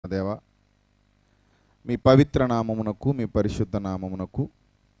దేవా, మీ పవిత్ర నామమునకు, మీ పరిశుద్ధ నామమునకు,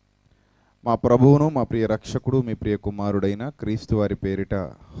 మా ప్రభువును, మా ప్రియ రక్షకుడు, మీ ప్రియ కుమారుడైన క్రీస్తు వారి పేరిట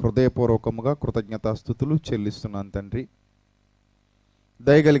హృదయపూర్వకముగా కృతజ్ఞతాస్తుతులు చెల్లిస్తున్నాను తండ్రి.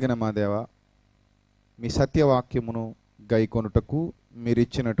 దయగలిగిన మా దేవా, మీ సత్యవాక్యమును గైకొనుటకు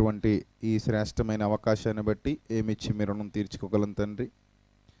మీరిచ్చినటువంటి ఈ శ్రేష్టమైన అవకాశాన్ని బట్టి ఏమిచ్చి మీ రుణం తీర్చుకోగలం తండ్రి.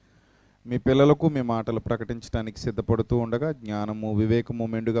 మీ పిల్లలకు మీ మాటలు ప్రకటించడానికి సిద్ధపడుతూ ఉండగా జ్ఞానము వివేకము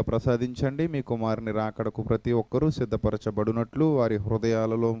మెండుగా ప్రసాదించండి. మీ కుమారుని రాకడకు ప్రతి ఒక్కరూ సిద్ధపరచబడినట్లు, వారి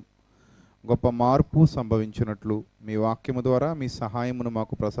హృదయాలలో గొప్ప మార్పు సంభవించినట్లు మీ వాక్యము ద్వారా మీ సహాయమును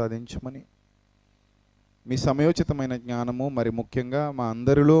మాకు ప్రసాదించమని, మీ సమయోచితమైన జ్ఞానము, మరి ముఖ్యంగా మా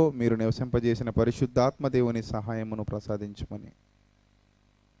అందరిలో మీరు నివసింపజేసిన పరిశుద్ధాత్మ దేవుని సహాయమును ప్రసాదించమని,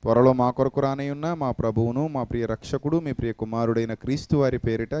 త్వరలో మా కొరకు రానయ్యున్న మా ప్రభువును, మా ప్రియ రక్షకుడు, మీ ప్రియ కుమారుడైన క్రీస్తు వారి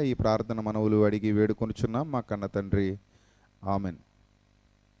పేరిట ఈ ప్రార్థన మనవులు అడిగి వేడుకొనుచున్నాం మా కన్న తండ్రి, ఆమెన్.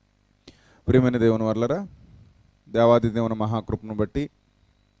 ప్రియమైన దేవుని వర్లరా, దేవాది దేవుని మహాకృపను బట్టి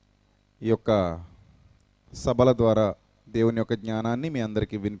ఈ యొక్క సభల ద్వారా దేవుని యొక్క జ్ఞానాన్ని మీ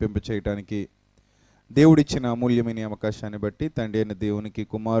అందరికీ వినిపింప చేయటానికి దేవుడిచ్చిన అమూల్యమైన అవకాశాన్ని బట్టి తండ్రి అయిన దేవునికి,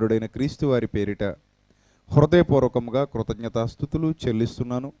 కుమారుడైన క్రీస్తు వారి పేరిట హృదయపూర్వకంగా కృతజ్ఞతాస్తుతులు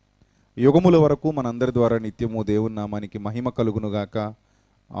చెల్లిస్తున్నాను. యుగముల వరకు మనందరి ద్వారా నిత్యము దేవుని నామానికి మహిమ కలుగునుగాక,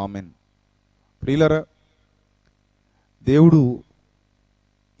 ఆమెన్. ప్రియులరా, దేవుడు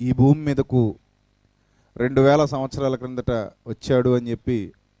ఈ భూమి మీదకు 2000 సంవత్సరాల క్రిందట వచ్చాడు అని చెప్పి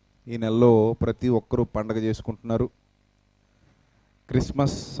ఈ నెలలో ప్రతి ఒక్కరూ పండగ చేసుకుంటున్నారు.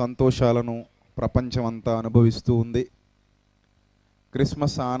 క్రిస్మస్ సంతోషాలను ప్రపంచమంతా అనుభవిస్తూ ఉంది.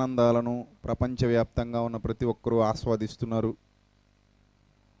 క్రిస్మస్ ఆనందాలను ప్రపంచవ్యాప్తంగా ఉన్న ప్రతి ఒక్కరూ ఆస్వాదిస్తున్నారు.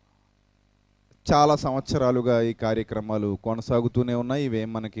 చాలా సంవత్సరాలుగా ఈ కార్యక్రమాలు కొనసాగుతూనే ఉన్నాయి. ఇవేం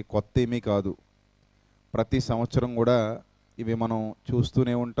మనకి కొత్త ఏమీ కాదు. ప్రతి సంవత్సరం కూడా ఇవి మనం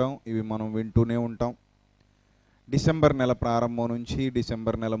చూస్తూనే ఉంటాం, ఇవి మనం వింటూనే ఉంటాం. డిసెంబర్ నెల ప్రారంభం నుంచి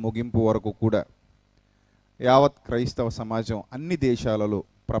డిసెంబర్ నెల ముగింపు వరకు కూడా యావత్ క్రైస్తవ సమాజం అన్ని దేశాలలో,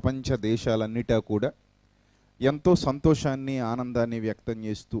 ప్రపంచ దేశాలన్నిటా కూడా ఎంతో సంతోషాన్ని, ఆనందాన్ని వ్యక్తం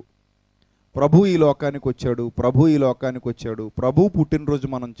చేస్తూ ప్రభు ఈ లోకానికి వచ్చాడు, ప్రభు ఈ లోకానికి వచ్చాడు, ప్రభు పుట్టినరోజు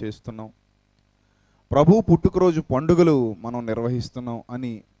మనం చేస్తున్నాం, ప్రభు పుట్టుకరోజు పండుగలు మనం నిర్వహిస్తున్నాం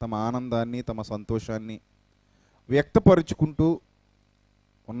అని తమ ఆనందాన్ని, తమ సంతోషాన్ని వ్యక్తపరుచుకుంటూ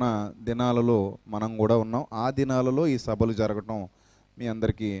ఉన్న దినాలలో మనం కూడా ఉన్నాం. ఆ దినాలలో ఈ సభలు జరగటం మీ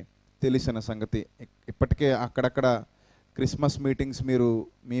అందరికీ తెలిసిన సంగతి. ఇప్పటికే అక్కడక్కడ క్రిస్మస్ మీటింగ్స్ మీరు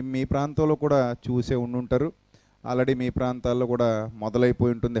మీ ప్రాంతంలో కూడా చూసే ఉండుంటారు. ఆల్రెడీ మీ ప్రాంతాల్లో కూడా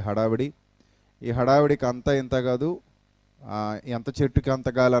మొదలైపోయి ఉంటుంది హడావిడి. ఈ హడావిడికి అంతా ఇంత కాదు, ఎంత చెట్టుకి అంత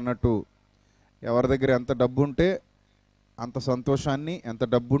గాలి అన్నట్టు, ఎవరి దగ్గర ఎంత డబ్బు ఉంటే అంత సంతోషాన్ని, ఎంత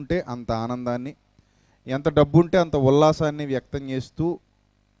డబ్బు ఉంటే అంత ఆనందాన్ని, ఎంత డబ్బు ఉంటే అంత ఉల్లాసాన్ని వ్యక్తం చేస్తూ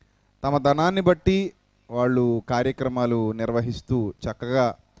తమ ధనాన్ని బట్టి వాళ్ళు కార్యక్రమాలు నిర్వహిస్తూ చక్కగా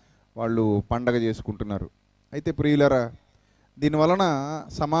వాళ్ళు పండగ చేసుకుంటున్నారు. అయితే ప్రియులరా, దీనివలన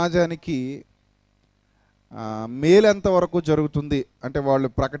సమాజానికి మేలు ఎంతవరకు జరుగుతుంది అంటే, వాళ్ళు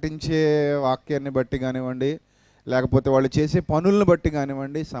ప్రకటించే వాక్యాన్ని బట్టి కానివ్వండి, లేకపోతే వాళ్ళు చేసే పనులను బట్టి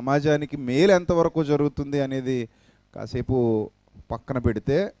కానివ్వండి, సమాజానికి మేలు ఎంతవరకు జరుగుతుంది అనేది కాసేపు పక్కన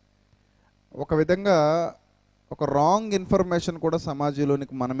పెడితే, ఒక విధంగా ఒక రాంగ్ ఇన్ఫర్మేషన్ కూడా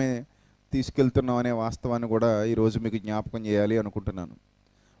సమాజంలోనికి మనమే తీసుకెళ్తున్నాం అనే వాస్తవాన్ని కూడా ఈరోజు మీకు జ్ఞాపకం చేయాలి అనుకుంటున్నాను.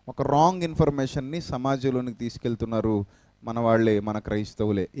 ఒక రాంగ్ ఇన్ఫర్మేషన్ని సమాజంలోనికి తీసుకెళ్తున్నారు మన వాళ్ళే, మన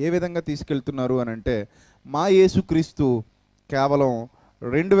క్రైస్తవులే. ఏ విధంగా తీసుకెళ్తున్నారు అని అంటే, మా యేసుక్రీస్తు కేవలం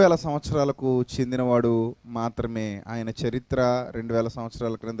 2000 సంవత్సరాలకు చెందినవాడు మాత్రమే, ఆయన చరిత్ర 2000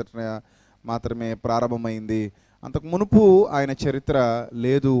 సంవత్సరాల క్రిందట మాత్రమే ప్రారంభమైంది, అంతకు మునుపు ఆయన చరిత్ర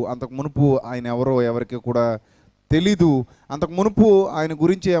లేదు, అంతకు మునుపు ఆయన ఎవరో ఎవరికి కూడా తెలీదు, అంతకు మునుపు ఆయన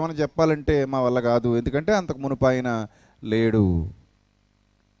గురించి ఏమైనా చెప్పాలంటే మా వల్ల కాదు, ఎందుకంటే అంతకు మునుపు ఆయన లేడు,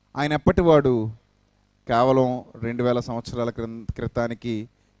 ఆయన ఎప్పటివాడు, కేవలం 2000 సంవత్సరాల క్రితానికి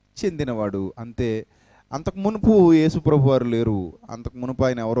చెందినవాడు అంతే, అంతకు మునుపు యేసుప్రభు వారు లేరు, అంతకు మునుపు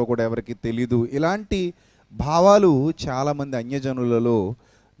ఆయన ఎవరో కూడా ఎవరికి తెలీదు. ఇలాంటి భావాలు చాలామంది అన్యజనులలో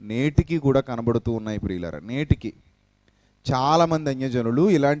నేటికి కూడా కనబడుతూ ఉన్నాయి ప్రియులారా. నేటికి చాలామంది అన్యజనులు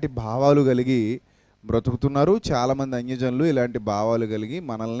ఇలాంటి భావాలు కలిగి బ్రతుకుతున్నారు. చాలామంది అన్యజనులు ఇలాంటి భావాలు కలిగి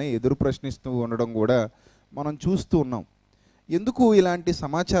మనల్ని ఎదురు ప్రశ్నిస్తూ ఉండడం కూడా మనం చూస్తూ ఉన్నాం. ఎందుకు ఇలాంటి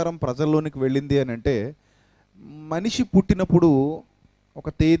సమాచారం ప్రజల్లోనికి వెళ్ళింది అని అంటే, మనిషి పుట్టినప్పుడు ఒక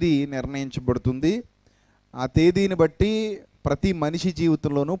తేదీ నిర్ణయించబడుతుంది. ఆ తేదీని బట్టి ప్రతి మనిషి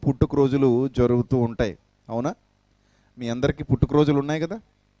జీవితంలోనూ పుట్టుకరోజులు జరుగుతూ ఉంటాయి. అవునా? మీ అందరికీ పుట్టుకరోజులు ఉన్నాయి కదా.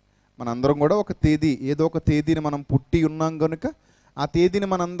 మనందరం కూడా ఒక తేదీ, ఏదో ఒక తేదీని మనం పుట్టి ఉన్నాం కనుక ఆ తేదీని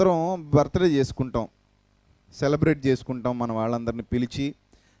మనందరం బర్త్డే చేసుకుంటాం, సెలబ్రేట్ చేసుకుంటాం. మన వాళ్ళందరినీ పిలిచి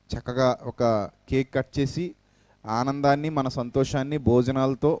చక్కగా ఒక కేక్ కట్ చేసి ఆనందాన్ని, మన సంతోషాన్ని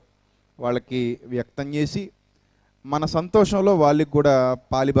భోజనాలతో వాళ్ళకి వ్యక్తం చేసి, మన సంతోషంలో వాళ్ళకి కూడా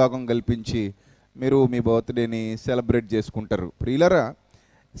పాలిభాగం కల్పించి మీరు మీ బర్త్డేని సెలబ్రేట్ చేసుకుంటారు. ప్రియులరా,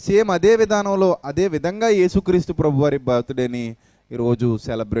 సేమ్ అదే విధానంలో అదే విధంగా యేసుక్రీస్తు ప్రభువారి బర్త్డేని ఈరోజు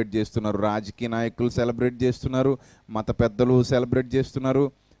సెలబ్రేట్ చేస్తున్నారు. రాజకీయ నాయకులు సెలబ్రేట్ చేస్తున్నారు, మత పెద్దలు సెలబ్రేట్ చేస్తున్నారు,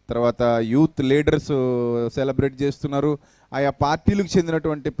 తర్వాత యూత్ లీడర్స్ సెలబ్రేట్ చేస్తున్నారు, ఆయా పార్టీలకు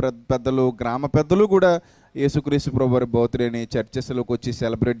చెందినటువంటి పెద్దలు, గ్రామ పెద్దలు కూడా యేసుక్రీస్తు ప్రభువారి బర్త్డేని చర్చెస్లోకి వచ్చి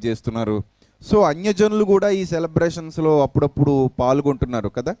సెలబ్రేట్ చేస్తున్నారు. సో అన్యజనులు కూడా ఈ సెలబ్రేషన్స్లో అప్పుడప్పుడు పాల్గొంటున్నారు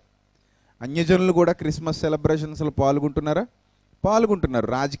కదా. అన్యజనులు కూడా క్రిస్మస్ సెలబ్రేషన్స్లో పాల్గొంటున్నారు.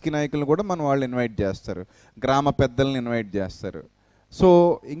 రాజకీయ నాయకులను కూడా మన వాళ్ళు ఇన్వైట్ చేస్తారు, గ్రామ పెద్దలను ఇన్వైట్ చేస్తారు. సో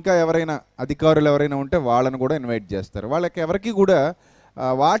ఇంకా ఎవరైనా అధికారులు ఎవరైనా ఉంటే వాళ్ళని కూడా ఇన్వైట్ చేస్తారు. వాళ్ళకి ఎవరికి కూడా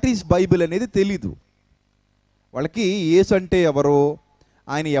వాట్ ఈజ్ బైబిల్ అనేది తెలీదు. వాళ్ళకి యేసు అంటే ఎవరో,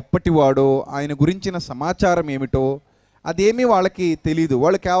 ఆయన ఎప్పటివాడో, ఆయన గురించిన సమాచారం ఏమిటో అదేమీ వాళ్ళకి తెలీదు.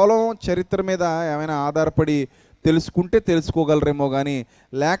 వాళ్ళు కేవలం చరిత్ర మీద ఏమైనా ఆధారపడి తెలుసుకుంటే తెలుసుకోగలరేమో కానీ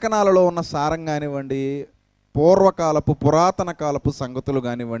లేఖనాలలో ఉన్న సారం కానివ్వండి, పూర్వకాలపు పురాతన కాలపు సంగతులు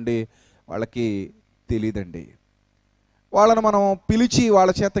కానివ్వండి వాళ్ళకి తెలియదండి. వాళ్ళను మనం పిలిచి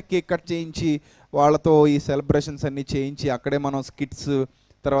వాళ్ళ చేత కేక్ కట్ చేయించి వాళ్ళతో ఈ సెలబ్రేషన్స్ అన్నీ చేయించి అక్కడే మనం స్కిట్స్,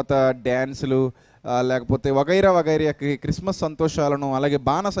 తర్వాత డ్యాన్సులు, లేకపోతే వగైరా క్రిస్మస్ సంతోషాలను, అలాగే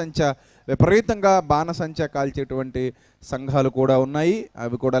విపరీతంగా బాణసంచ కాల్చేటువంటి సంఘాలు కూడా ఉన్నాయి,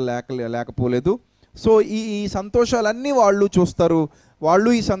 అవి కూడా లేకపోలేదు. సో ఈ సంతోషాలన్నీ వాళ్ళు చూస్తారు, వాళ్ళు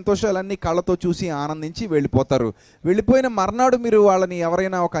ఈ సంతోషాలన్నీ కళ్ళతో చూసి ఆనందించి వెళ్ళిపోతారు. వెళ్ళిపోయిన మర్నాడు మీరు వాళ్ళని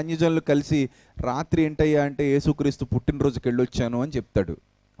ఎవరైనా ఒక అన్యజనులు కలిసి రాత్రి ఏంటయ్యా అంటే యేసుక్రీస్తు పుట్టినరోజుకి వెళ్ళొచ్చాను అని చెప్తాడు.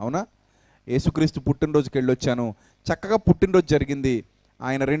 అవునా, యేసుక్రీస్తు పుట్టినరోజుకి వెళ్ళొచ్చాను, చక్కగా పుట్టినరోజు జరిగింది,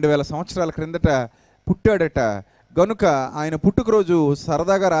 ఆయన 2000 సంవత్సరాల క్రిందట పుట్టాడట, గనుక ఆయన పుట్టుకరోజు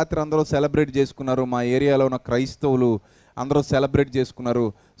సరదాగా రాత్రి అందరూ సెలబ్రేట్ చేసుకున్నారు, మా ఏరియాలో ఉన్న క్రైస్తవులు అందరూ సెలబ్రేట్ చేసుకున్నారు.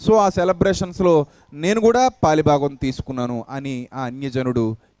 సో ఆ సెలబ్రేషన్స్లో నేను కూడా పాలిభాగం తీసుకున్నాను అని ఆ అన్యజనుడు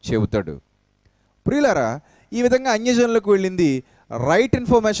చెబుతాడు. ప్రియులారా, ఈ విధంగా అన్యజనులకు వెళ్ళింది రైట్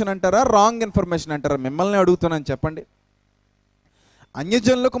ఇన్ఫర్మేషన్ అంటారా, రాంగ్ ఇన్ఫర్మేషన్ అంటారా? మిమ్మల్ని అడుగుతున్నాను, చెప్పండి.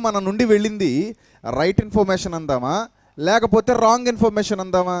 అన్యజనులకు మన నుండి వెళ్ళింది రైట్ ఇన్ఫర్మేషన్ అందామా, లేకపోతే రాంగ్ ఇన్ఫర్మేషన్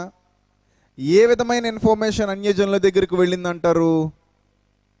అందామా? ఏ విధమైన ఇన్ఫర్మేషన్ అన్యజనుల దగ్గరికి వెళ్ళిందంటారు?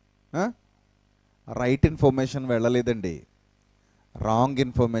 రైట్ ఇన్ఫర్మేషన్ వెళ్ళలేదండి, రాంగ్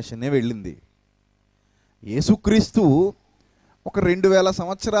ఇన్ఫర్మేషనే వెళ్ళింది. యేసుక్రీస్తు ఒక 2000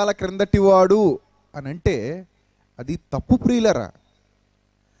 సంవత్సరాల క్రిందటి వాడు అని అంటే అది తప్పు ప్రియులరా,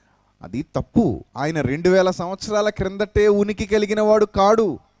 అది తప్పు. ఆయన 2000 సంవత్సరాల క్రిందటే ఉనికి కలిగిన వాడు కాడు.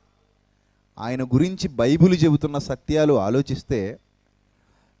 ఆయన గురించి బైబిల్ చెబుతున్న సత్యాలు ఆలోచిస్తే,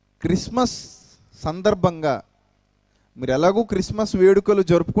 క్రిస్మస్ సందర్భంగా మీరు ఎలాగూ క్రిస్మస్ వేడుకలు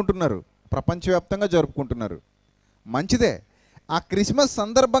జరుపుకుంటున్నారు, ప్రపంచవ్యాప్తంగా జరుపుకుంటున్నారు, మంచిదే. ఆ క్రిస్మస్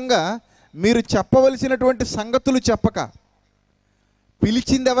సందర్భంగా మీరు చెప్పవలసినటువంటి సంగతులు చెప్పక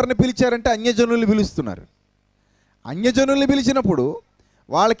పిలిచింది ఎవరిని పిలిచారంటే అన్యజనుల్ని పిలుస్తున్నారు. అన్యజనుల్ని పిలిచినప్పుడు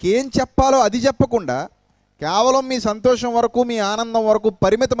వాళ్ళకి ఏం చెప్పాలో అది చెప్పకుండా కేవలం మీ సంతోషం వరకు, మీ ఆనందం వరకు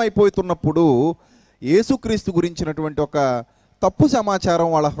పరిమితమైపోతున్నప్పుడు యేసుక్రీస్తు గురించినటువంటి ఒక తప్పు సమాచారం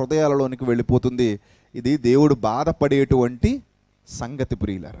వాళ్ళ హృదయాలలోనికి వెళ్ళిపోతుంది. ఇది దేవుడు బాధపడేటువంటి సంగతి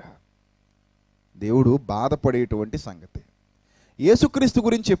ప్రియులారా, దేవుడు బాధపడేటువంటి సంగతి. యేసుక్రీస్తు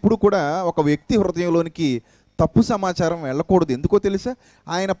గురించి ఎప్పుడు కూడా ఒక వ్యక్తి హృదయంలోనికి తప్పు సమాచారం వెళ్ళకూడదు. ఎందుకో తెలుసా?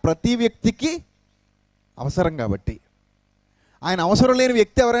 ఆయన ప్రతి వ్యక్తికి అవసరం కాబట్టి. ఆయన అవసరం లేని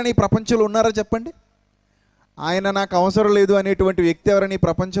వ్యక్తి ఎవరైనా ఈ ప్రపంచంలో ఉన్నారా చెప్పండి? ఆయన నాకు అవసరం లేదు అనేటువంటి వ్యక్తి ఎవరైనా ఈ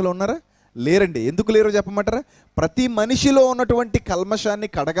ప్రపంచంలో ఉన్నారా? లేరండి. ఎందుకు లేరో చెప్పమంటారా? ప్రతి మనిషిలో ఉన్నటువంటి కల్మషాన్ని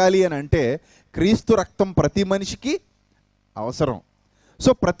కడగాలి అని అంటే క్రీస్తు రక్తం ప్రతి మనిషికి అవసరం.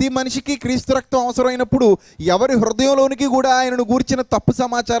 సో ప్రతి మనిషికి క్రీస్తు రక్తం అవసరమైనప్పుడు ఎవరి హృదయంలోనికి కూడా ఆయనను గురించిన తప్పు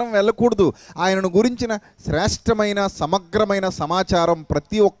సమాచారం వెళ్ళకూడదు. ఆయనను గురించిన శ్రేష్టమైన సమగ్రమైన సమాచారం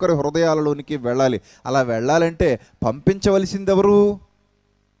ప్రతి ఒక్కరి హృదయాలలోనికి వెళ్ళాలి. అలా వెళ్ళాలంటే పంపించవలసింది ఎవరు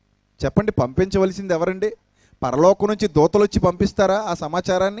చెప్పండి? పంపించవలసింది ఎవరండి? పరలోకం నుంచి దూతలు వచ్చి పంపిస్తారా ఆ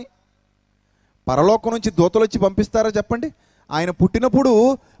సమాచారాన్ని? పరలోకం నుంచి దూతలు వచ్చి పంపిస్తారా చెప్పండి? ఆయన పుట్టినప్పుడు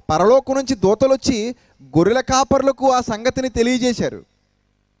పరలోకం నుంచి దూతలు వచ్చి గొర్రెల కాపర్లకు ఆ సంగతిని తెలియజేశారు.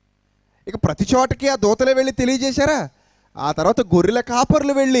 ఇక ప్రతి చోటకి ఆ దూతలే వెళ్ళి తెలియజేశారా? ఆ తర్వాత గొర్రెల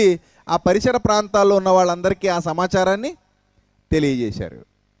కాపర్లు వెళ్ళి ఆ పరిసర ప్రాంతాల్లో ఉన్న వాళ్ళందరికీ ఆ సమాచారాన్ని తెలియజేశారు.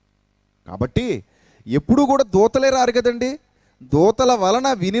 కాబట్టి ఎప్పుడు కూడా దూతలే రారు కదండి. దూతల వలన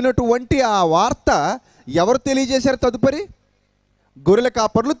వినినటువంటి ఆ వార్త ఎవరు తెలియజేశారు? తదుపరి గొర్రెల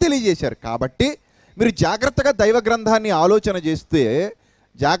కాపర్లు తెలియజేశారు. కాబట్టి మీరు జాగ్రత్తగా దైవ గ్రంథాన్ని ఆలోచన చేస్తే,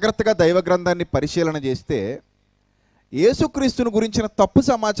 జాగ్రత్తగా దైవ గ్రంథాన్ని పరిశీలన చేస్తే యేసుక్రీస్తుని గురించిన తప్పు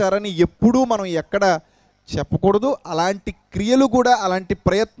సమాచారాన్ని ఎప్పుడూ మనం ఎక్కడ చెప్పకూడదు. అలాంటి క్రియలు కూడా, అలాంటి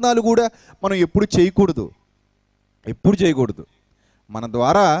ప్రయత్నాలు కూడా మనం ఎప్పుడు చేయకూడదు. మన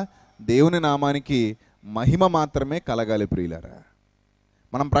ద్వారా దేవుని నామానికి మహిమ మాత్రమే కలగాలి ప్రియులారా.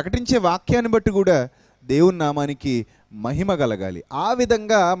 మనం ప్రకటించే వాక్యాన్ని బట్టి కూడా దేవుని నామానికి మహిమ కలగాలి. ఆ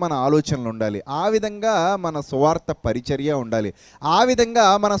విధంగా మన ఆలోచనలు ఉండాలి, ఆ విధంగా మన సువార్త పరిచర్య ఉండాలి, ఆ విధంగా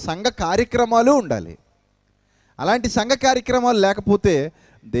మన సంఘ కార్యక్రమాలు ఉండాలి. అలాంటి సంఘ కార్యక్రమాలు లేకపోతే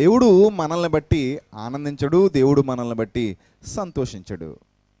దేవుడు మనల్ని బట్టి ఆనందించడు, దేవుడు మనల్ని బట్టి సంతోషించడు.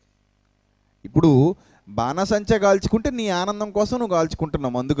 ఇప్పుడు బాణసంచ కాల్చుకుంటే నీ ఆనందం కోసం నువ్వు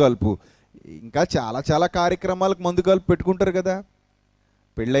కాల్చుకుంటున్నావు మందు కాల్పు. ఇంకా చాలా కార్యక్రమాలకు మందు కాల్పు పెట్టుకుంటారు కదా.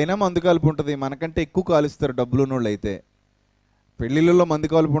 పెళ్ళైనా మందు కాల్పు ఉంటుంది, మనకంటే ఎక్కువ కాలుస్తారు డబ్బులు ఉన్నోళ్ళు అయితే. పెళ్ళిళ్ళలో మందు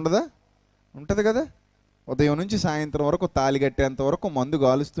కాల్పు ఉండదా? ఉంటుంది కదా. ఉదయం నుంచి సాయంత్రం వరకు తాళి కట్టేంత వరకు మందు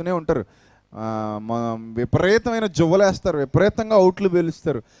కాలుస్తూనే ఉంటారు. విపరీతమైన జువ్వలేస్తారు, విపరీతంగా అవుట్లు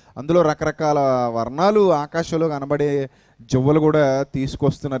పేలుస్తారు. అందులో రకరకాల వర్ణాలు ఆకాశంలో కనబడే జువ్వలు కూడా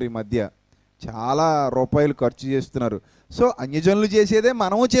తీసుకొస్తున్నారు ఈ మధ్య. చాలా రూపాయలు ఖర్చు చేస్తున్నారు. సో అన్యజనులు చేసేదే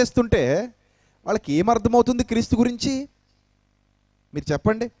మనము చేస్తుంటే వాళ్ళకి ఏమర్థమవుతుంది క్రీస్తు గురించి? మీరు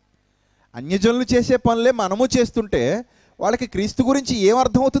చెప్పండి. అన్యజనులు చేసే పనులే మనము చేస్తుంటే వాళ్ళకి క్రీస్తు గురించి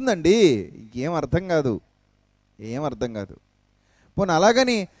ఏమర్థమవుతుందండి? ఏం అర్థం కాదు. పోనీ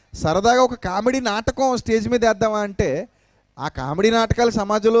అలాగని సరదాగా ఒక కామెడీ నాటకం స్టేజ్ మీద వేద్దామా అంటే ఆ కామెడీ నాటకాలు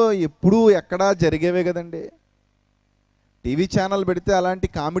సమాజంలో ఎప్పుడూ ఎక్కడా జరిగేవే కదండి. టీవీ ఛానల్ పెడితే అలాంటి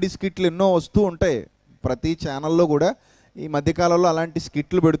కామెడీ స్కిట్లు ఎన్నో వస్తూ ఉంటాయి. ప్రతి ఛానల్లో కూడా ఈ మధ్యకాలంలో అలాంటి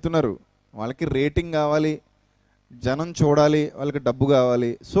స్కిట్లు పెడుతున్నారు. వాళ్ళకి రేటింగ్ కావాలి, జనం చూడాలి, వాళ్ళకి డబ్బు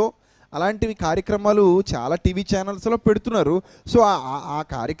కావాలి. సో అలాంటివి కార్యక్రమాలు చాలా టీవీ ఛానల్స్లో పెడుతున్నారు. సో ఆ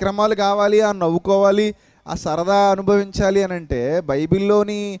కార్యక్రమాలు కావాలి, ఆ నవ్వుకోవాలి, ఆ సరదా అనుభవించాలి అని అంటే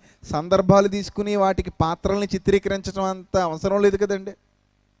బైబిల్లోని సందర్భాలు తీసుకుని వాటికి పాత్రల్ని చిత్రీకరించడం అంత అవసరం లేదు కదండి.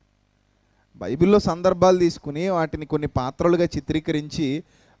 బైబిల్లో సందర్భాలు తీసుకుని వాటిని కొన్ని పాత్రలుగా చిత్రీకరించి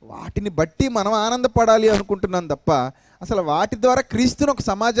వాటిని బట్టి మనం ఆనందపడాలి అనుకుంటున్నాం తప్ప అసలు వాటి ద్వారా క్రీస్తుని ఒక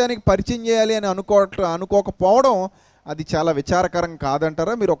సమాజానికి పరిచయం చేయాలి అని అనుకోకపోవడం అది చాలా విచారకరం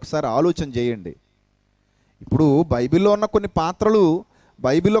కాదంటారా? మీరు ఒకసారి ఆలోచన చేయండి. ఇప్పుడు బైబిల్లో ఉన్న కొన్ని పాత్రలు,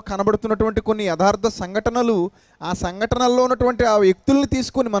 బైబిల్లో కనబడుతున్నటువంటి కొన్ని యథార్థ సంఘటనలు, ఆ సంఘటనల్లో ఉన్నటువంటి ఆ వ్యక్తుల్ని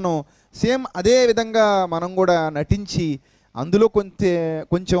తీసుకొని మనం సేమ్ అదే విధంగా మనం కూడా నటించి అందులో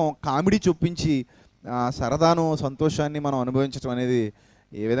కొంచెం కామెడీ చూపించి సరదాను, సంతోషాన్ని మనం అనుభవించడం అనేది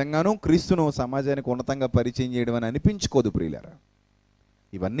ఏ విధంగానూ క్రీస్తును సమాజానికి ఉన్నతంగా పరిచయం చేయడం అని అనిపించుకోదు ప్రియులారా.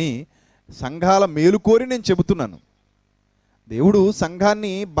 ఇవన్నీ సంఘాల మేలు కోరి నేను చెబుతున్నాను. దేవుడు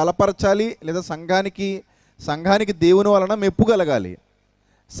సంఘాన్ని బలపరచాలి, లేదా సంఘానికి దేవుని వలన మెప్పు కలగాలి.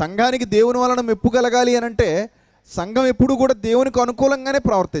 సంఘానికి దేవుని వలన మెప్పు కలగాలి అని అంటే సంఘం ఎప్పుడు కూడా దేవునికి అనుకూలంగానే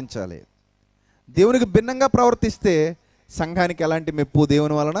ప్రవర్తించాలి. దేవునికి భిన్నంగా ప్రవర్తిస్తే సంఘానికి ఎలాంటి మెప్పు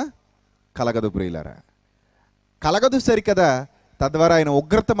దేవుని వలన కలగదు ప్రియులారా. కలగదు సరికదా, తద్వారా ఆయన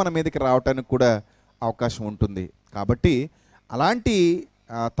ఉగ్రత మన మీదకి రావటానికి కూడా అవకాశం ఉంటుంది. కాబట్టి అలాంటి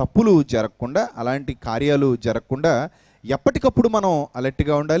తప్పులు జరగకుండా, అలాంటి కార్యాలు జరగకుండా ఎప్పటికప్పుడు మనం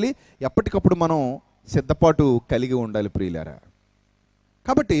అలర్ట్గా ఉండాలి, ఎప్పటికప్పుడు మనం సిద్ధపాటు కలిగి ఉండాలి ప్రియులారా.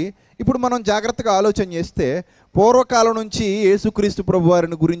 కాబట్టి ఇప్పుడు మనం జాగ్రత్తగా ఆలోచన చేస్తే పూర్వకాలం నుంచి యేసుక్రీస్తు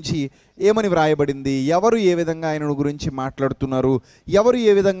ప్రభువారిని గురించి ఏమని వ్రాయబడింది, ఎవరు ఏ విధంగా ఆయనను గురించి మాట్లాడుతున్నారు, ఎవరు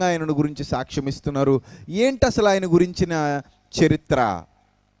ఏ విధంగా ఆయనను గురించి సాక్ష్యం ఇస్తున్నారు, ఏంటి అసలు ఆయన గురించిన చరిత్ర?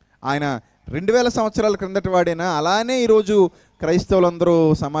 ఆయన 2000 సంవత్సరాల క్రిందటి వాడేనా, అలానే ఈరోజు క్రైస్తవులందరూ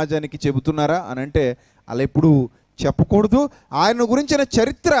సమాజానికి చెబుతున్నారా అని అంటే అలా ఎప్పుడు చెప్పకూడదు. ఆయన గురించిన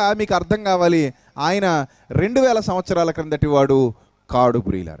చరిత్ర మీకు అర్థం కావాలి. ఆయన 2000 సంవత్సరాల క్రిందటి వాడు కాడు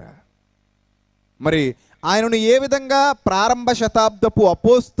ప్రియులారా. మరి ఆయనను ఏ విధంగా ప్రారంభ శతాబ్దపు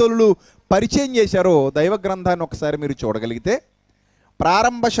అపోస్తలులు పరిచయం చేశారో దైవ గ్రంథాన్ని ఒకసారి మీరు చూడగలిగితే,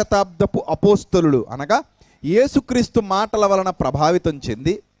 ప్రారంభ శతాబ్దపు అపోస్తలులు అనగా యేసుక్రీస్తు మాటల వలన ప్రభావితం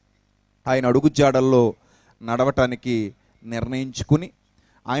చెంది ఆయన అడుగుజాడల్లో నడవటానికి నిర్ణయించుకుని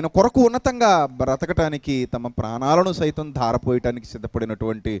ఆయన కొరకు ఉన్నతంగా బ్రతకటానికి తమ ప్రాణాలను సైతం ధారపోయటానికి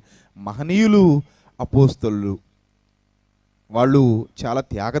సిద్ధపడినటువంటి మహనీయులు అపోస్తలులు. వాళ్ళు చాలా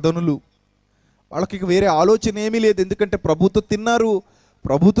త్యాగధనులు. వాళ్ళకి వేరే ఆలోచన ఏమీ లేదు. ఎందుకంటే ప్రభుతో తిన్నారు,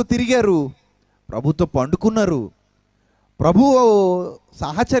 ప్రభుతో తిరిగారు, ప్రభుతో పండుకున్నారు, ప్రభు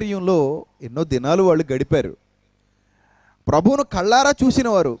సాహచర్యంలో ఎన్నో దినాలు వాళ్ళు గడిపారు. ప్రభువును కళ్ళారా చూసిన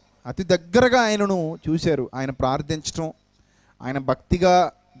వారు, అతి దగ్గరగా ఆయనను చూశారు. ఆయన ప్రార్థించటం, ఆయన భక్తిగా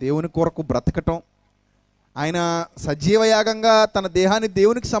దేవుని కొరకు బ్రతకటం, ఆయన సజీవయాగంగా తన దేహాన్ని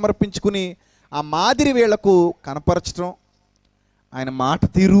దేవునికి సమర్పించుకుని ఆ మాదిరి వీళ్లకు కనపరచటం, ఆయన మాట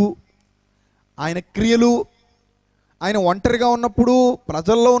తీరు, ఆయన క్రియలు, ఆయన ఒంటరిగా ఉన్నప్పుడు,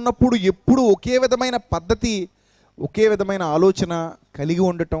 ప్రజల్లో ఉన్నప్పుడు ఎప్పుడు ఒకే విధమైన పద్ధతి, ఒకే విధమైన ఆలోచన కలిగి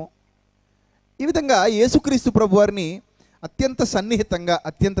ఉండటం. ఈ విధంగా యేసుక్రీస్తు ప్రభు వారిని అత్యంత సన్నిహితంగా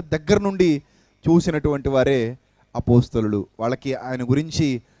అత్యంత దగ్గర నుండి చూసినటువంటి వారే అపోస్తలులు. వాళ్ళకి ఆయన గురించి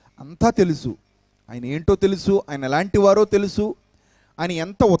అంతా తెలుసు. ఆయన ఏంటో తెలుసు, ఆయన ఎలాంటి వారో తెలుసు, ఆయన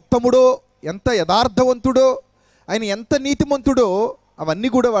ఎంత ఉత్తముడో, ఎంత యథార్థవంతుడో, ఆయన ఎంత నీతిమంతుడో అవన్నీ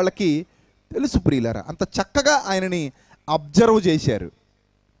కూడా వాళ్ళకి తెలుసు ప్రియులారా. అంత చక్కగా ఆయనని అబ్జర్వ్ చేశారు.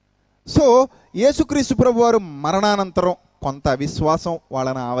 సో యేసుక్రీస్తు ప్రభు వారు మరణానంతరం కొంత అవిశ్వాసం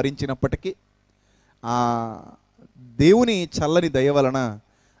వాళ్ళని ఆవరించినప్పటికీ ఆ దేవుని చల్లని దయ వలన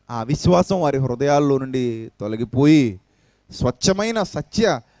ఆ విశ్వాసం వారి హృదయాల్లో నుండి తొలగిపోయి స్వచ్ఛమైన సత్య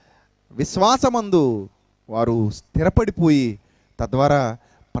విశ్వాసమందు వారు స్థిరపడిపోయి తద్వారా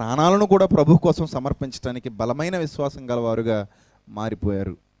ప్రాణాలను కూడా ప్రభు కోసం సమర్పించడానికి బలమైన విశ్వాసం గలవారుగా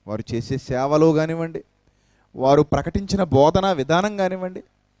మారిపోయారు. వారు చేసే సేవలో కానివ్వండి, వారు ప్రకటించిన బోధన విధానం కానివ్వండి,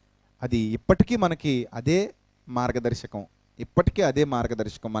 అది ఇప్పటికీ మనకి అదే మార్గదర్శకం. ఇప్పటికీ అదే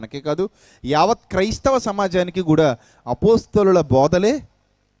మార్గదర్శకం. మనకే కాదు, యావత్ క్రైస్తవ సమాజానికి కూడా అపోస్తలుల బోధలే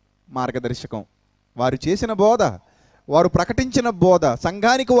మార్గదర్శకం. వారు చేసిన బోధ, వారు ప్రకటించిన బోధ,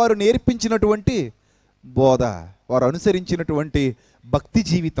 సంఘానికి వారు నేర్పించినటువంటి బోధ, వారు అనుసరించినటువంటి భక్తి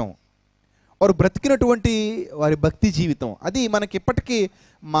జీవితం, వారు బ్రతికినటువంటి వారి భక్తి జీవితం, అది మనకి ఇప్పటికీ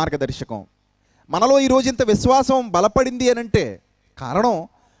మార్గదర్శకం. మనలో ఈరోజు ఇంత విశ్వాసం బలపడింది అని అంటే కారణం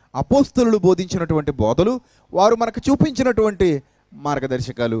అపోస్తలులు బోధించినటువంటి బోధలు, వారు మనకు చూపించినటువంటి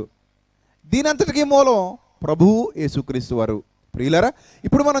మార్గదర్శకాలు. దీనంతటికీ మూలం ప్రభువు యేసుక్రీస్తు వారు. ప్రియులారా,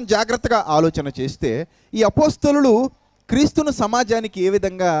 ఇప్పుడు మనం జాగ్రత్తగా ఆలోచన చేస్తే ఈ అపోస్తలులు క్రీస్తును సమాజానికి ఏ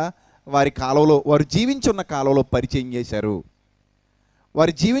విధంగా వారి కాలంలో, వారు జీవించున్న కాలంలో పరిచయం చేశారు,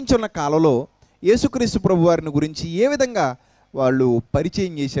 వారు జీవించున్న కాలంలో యేసుక్రీస్తు ప్రభు వారిని గురించి ఏ విధంగా వాళ్ళు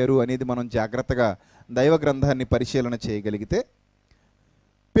పరిచయం చేశారు అనేది మనం జాగ్రత్తగా దైవ గ్రంథాన్ని పరిశీలన చేయగలిగితే,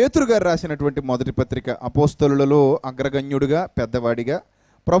 పేతురు గారు రాసినటువంటి మొదటి పత్రిక, అపోస్తలులలో అగ్రగణ్యుడిగా, పెద్దవాడిగా,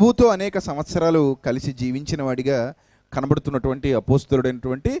 ప్రభుతో అనేక సంవత్సరాలు కలిసి జీవించిన వాడిగా కనబడుతున్నటువంటి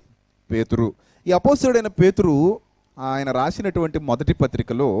అపోస్తలుడైనటువంటి పేతురు. ఈ అపోస్తలుడైన పేతురు ఆయన రాసినటువంటి మొదటి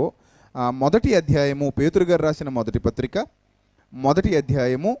పత్రికలో మొదటి అధ్యాయము, పేతురు గారు రాసిన మొదటి పత్రిక మొదటి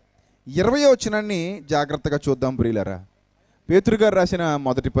అధ్యాయము 20వ వచనాన్ని జాగ్రత్తగా చూద్దాం ప్రియులారా. పేతురు గారు రాసిన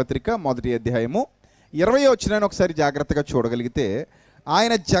మొదటి పత్రిక మొదటి అధ్యాయము 20వ వచనాన్ని ఒకసారి జాగ్రత్తగా చూడగలిగితే,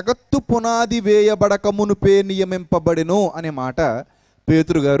 ఆయన జగత్తు పునాది వేయబడక మునుపే నియమింపబడెను అనే మాట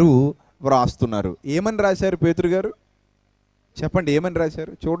పేతురు గారు వ్రాస్తున్నారు. ఏమని రాశారు పేతురు గారు? చెప్పండి, ఏమని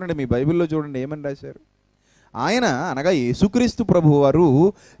రాశారు? చూడండి, మీ బైబిల్లో చూడండి ఏమని రాశారు. ఆయన అనగా యేసుక్రీస్తు ప్రభు వారు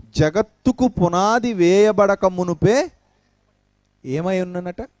జగత్తుకు పునాది వేయబడక మునుపే ఏమై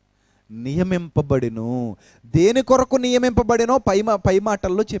ఉన్ననట? నియమింపబడిను. దేని కొరకు నియమింపబడినో పై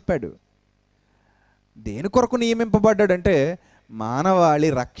మాటల్లో చెప్పాడు. దేని కొరకు నియమింపబడ్డాడంటే మానవాళి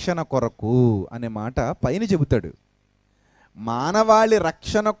రక్షణ కొరకు అనే మాట పైన చెబుతాడు. మానవాళి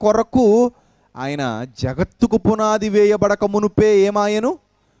రక్షణ కొరకు ఆయన జగత్తుకు పునాది వేయబడక మునుపే ఏమాయను?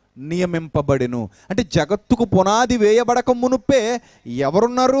 నియమింపబడెను. అంటే జగత్తుకు పునాది వేయబడక మునుపే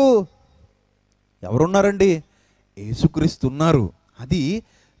ఎవరున్నారు? ఎవరున్నారండి? యేసుక్రీస్తు ఉన్నారు. అది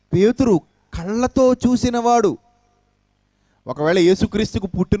పేతురు కళ్ళతో చూసినవాడు. ఒకవేళ యేసుక్రీస్తుకు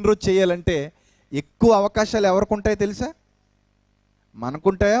పుట్టినరోజు చేయాలంటే ఎక్కువ అవకాశాలు ఎవరికి ఉంటాయో తెలుసా?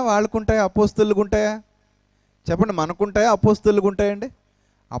 మనకుంటాయా, వాళ్ళకుంటాయా, అపోస్తలుకు ఉంటాయా? చెప్పండి, మనకుంటాయా, అపోస్తలుకు ఉంటాయండి?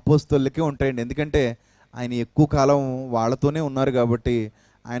 అపోస్తలుకే ఉంటాయండి. ఎందుకంటే ఆయన ఎక్కువ కాలం వాళ్ళతోనే ఉన్నారు కాబట్టి,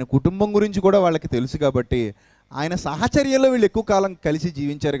 ఆయన కుటుంబం గురించి కూడా వాళ్ళకి తెలుసు కాబట్టి, ఆయన సాహచర్యంలో వీళ్ళు ఎక్కువ కాలం కలిసి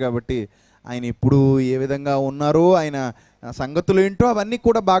జీవించారు కాబట్టి, ఆయన ఎప్పుడు ఏ విధంగా ఉన్నారో, ఆయన సంగతులు ఏంటో అవన్నీ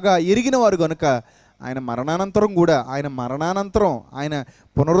కూడా బాగా ఎరిగిన వారు కనుక ఆయన మరణానంతరం కూడా, ఆయన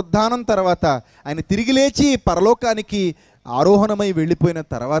పునరుద్ధానం తర్వాత, ఆయన తిరిగి లేచి పరలోకానికి ఆరోహణమై వెళ్ళిపోయిన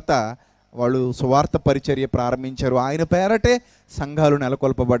తర్వాత వాళ్ళు సువార్త పరిచర్య ప్రారంభించారు. ఆయన పేరటే సంఘాలు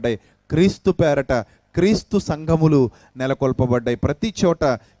నెలకొల్పబడ్డాయి. క్రీస్తు పేరట క్రీస్తు సంఘములు నెలకొల్పబడ్డాయి. ప్రతి చోట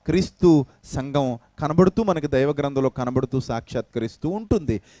క్రీస్తు సంఘం కనబడుతూ, మనకి దైవ గ్రంథంలో కనబడుతూ సాక్షాత్కరిస్తూ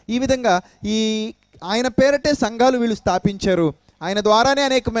ఉంటుంది. ఈ విధంగా ఆయన పేరటే సంఘాలు వీళ్ళు స్థాపించారు. ఆయన ద్వారానే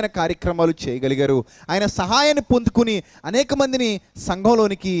అనేకమైన కార్యక్రమాలు చేయగలిగారు. ఆయన సహాయాన్ని పొందుకుని అనేక మందిని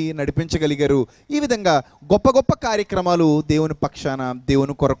సంఘంలోనికి నడిపించగలిగారు. ఈ విధంగా గొప్ప గొప్ప కార్యక్రమాలు దేవుని పక్షాన,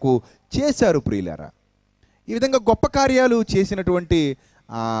 దేవుని కొరకు చేశారు ప్రియులారా. ఈ విధంగా గొప్ప కార్యాలు చేసినటువంటి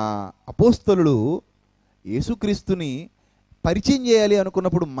అపోస్తలులు యేసుక్రీస్తుని పరిచయం చేయాలి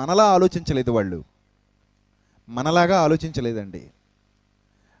అనుకున్నప్పుడు మనలా ఆలోచించలేదు. వాళ్ళు మనలాగా ఆలోచించలేదండి.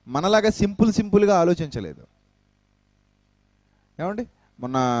 మనలాగా సింపుల్గా ఆలోచించలేదు. ఏమండి,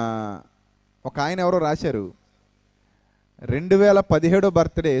 మొన్న ఒక ఆయన ఎవరో రాశారు, 2017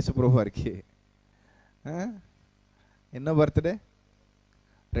 బర్త్డే యేసుప్రభు వారికి. ఎన్నో బర్త్డే?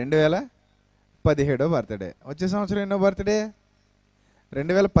 17వ బర్త్డే. వచ్చే సంవత్సరం ఎన్నో బర్త్డే?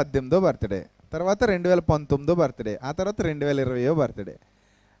 2018వ బర్త్డే. తర్వాత 2019వ బర్త్డే. ఆ తర్వాత 2020వ బర్త్డే.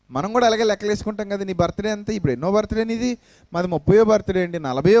 మనం కూడా అలాగే లెక్కలు వేసుకుంటాం కదా. నీ బర్త్డే అంతా ఇప్పుడు ఎన్నో బర్త్డే నీది? మాది 30వ బర్త్డే అండి,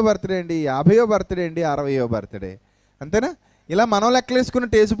 40వ బర్త్డే అండి, 50వ బర్త్డే అండి, 60వ బర్త్డే. అంతేనా? ఇలా మనం లెక్కలు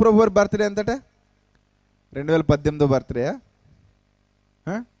వేసుకున్న యేసు ప్రభు వారి బర్త్డే ఎంతట? 2018వ బర్త్డే.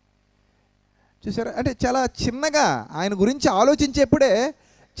 చూసారా? అంటే చాలా చిన్నగా ఆయన గురించి ఆలోచించేప్పుడే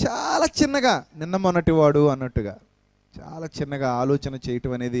చాలా చిన్నగా నిన్న మొన్నటివాడు అన్నట్టుగా చాలా చిన్నగా ఆలోచన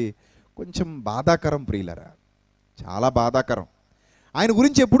చేయటం అనేది కొంచెం బాధాకరం ప్రియులరా, చాలా బాధాకరం. ఆయన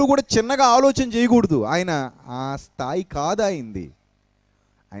గురించి ఎప్పుడు కూడా చిన్నగా ఆలోచన చేయకూడదు. ఆయన ఆ స్థాయి కాదు అయింది,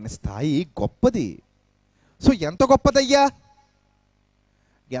 ఆయన స్థాయి గొప్పది. సో ఎంత గొప్పదయ్యా,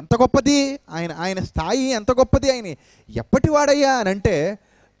 ఎంత గొప్పది ఆయన, ఆయన స్థాయి ఎంత గొప్పది, ఆయన ఎప్పటివాడయ్యా అని అంటే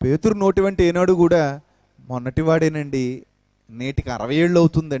పేతురు నోటి వెంట ఏనాడు కూడా మొన్నటివాడేనండి, నేటికి 60 ఏళ్ళు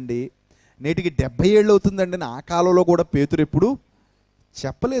అవుతుందండి, నేటికి 70 ఏళ్ళు అవుతుందండి అని ఆ కాలంలో కూడా పేతురు ఎప్పుడు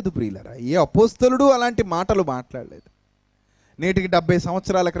చెప్పలేదు ప్రియులరా. ఏ అపోస్తలుడు అలాంటి మాటలు మాట్లాడలేదు. నేటికి 70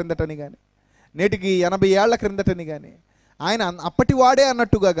 సంవత్సరాల క్రిందటని కానీ, నేటికి 80 ఏళ్ల క్రిందటని కానీ, ఆయన అప్పటి వాడే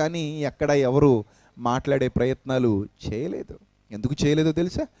అన్నట్టుగా కానీ ఎక్కడ ఎవరు మాట్లాడే ప్రయత్నాలు చేయలేదు. ఎందుకు చేయలేదో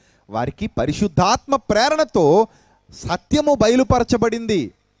తెలుసా? వారికి పరిశుద్ధాత్మ ప్రేరణతో సత్యము బయలుపరచబడింది.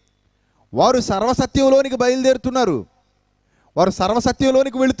 వారు సర్వసత్యంలోనికి బయలుదేరుతున్నారు, వారు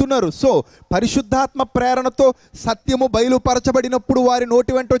సర్వసత్యంలోనికి వెళుతున్నారు. సో పరిశుద్ధాత్మ ప్రేరణతో సత్యము బయలుపరచబడినప్పుడు వారి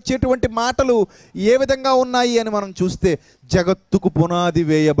నోటి వెంట వచ్చేటువంటి మాటలు ఏ విధంగా ఉన్నాయి అని మనం చూస్తే, జగత్తుకు పునాది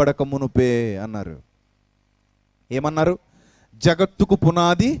వేయబడక మునుపే అన్నారు. ఏమన్నారు? జగత్తుకు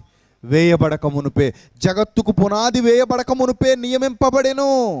పునాది వేయబడక మునుపే, జగత్తుకు పునాది వేయబడక మునుపే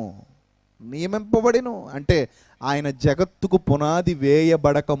నియమింపబడెను అంటే ఆయన జగత్తుకు పునాది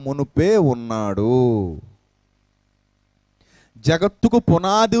వేయబడక మునుపే ఉన్నాడు. జగత్తుకు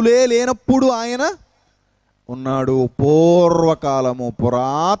పునాదులే లేనప్పుడు ఆయన ఉన్నాడు. పూర్వకాలము,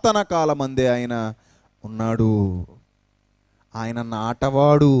 పురాతన కాలమందే ఆయన ఉన్నాడు. ఆయన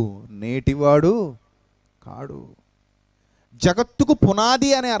నాటవాడు, నేటివాడు కాడు. జగత్తుకు పునాది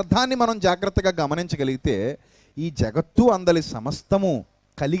అనే అర్థాన్ని మనం జాగ్రత్తగా గమనించగలిగితే, ఈ జగత్తు అందలి సమస్తము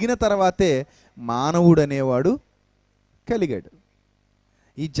కలిగిన తర్వాతే మానవుడు అనేవాడు కలిగాడు.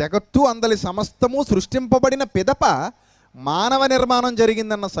 ఈ జగత్తు అందలి సమస్తము సృష్టింపబడిన పిదప మానవ నిర్మాణం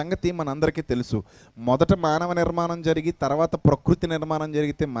జరిగిందన్న సంగతి మనందరికీ తెలుసు. మొదట మానవ నిర్మాణం జరిగి తర్వాత ప్రకృతి నిర్మాణం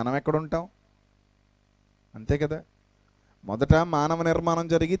జరిగితే మనం ఎక్కడుంటాం? అంతే కదా. మొదట మానవ నిర్మాణం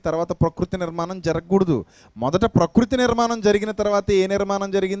జరిగి తర్వాత ప్రకృతి నిర్మాణం జరగకూడదు. మొదట ప్రకృతి నిర్మాణం జరిగిన తర్వాత ఏ నిర్మాణం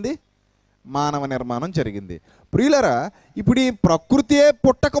జరిగింది? మానవ నిర్మాణం జరిగింది. ప్రియులరా, ఇప్పుడు ఈ ప్రకృతియే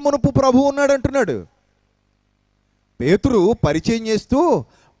పుట్టక మునుపు ప్రభు ఉన్నాడు అంటున్నాడు పేతురు పరిచయం చేస్తూ.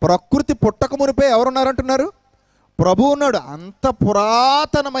 ప్రకృతి పుట్టక మునుపే ఎవరున్నారంటున్నారు? ప్రభు ఉన్నాడు. అంత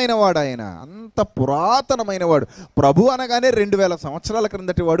పురాతనమైన వాడు ఆయన, అంత పురాతనమైన వాడు. ప్రభు అనగానే 2000 సంవత్సరాల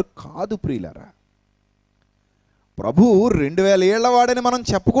క్రిందటి వాడు కాదు ప్రియులరా. ప్రభు 2000 ఏళ్ల వాడని మనం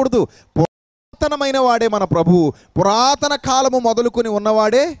చెప్పకూడదు. పురాతనమైన వాడే మన ప్రభు. పురాతన కాలము మొదలుకొని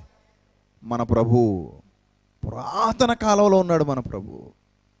ఉన్నవాడే మన ప్రభు. పురాతన కాలంలో ఉన్నాడు మన ప్రభు.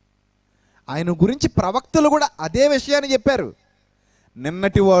 ఆయన గురించి ప్రవక్తలు కూడా అదే విషయాన్ని చెప్పారు.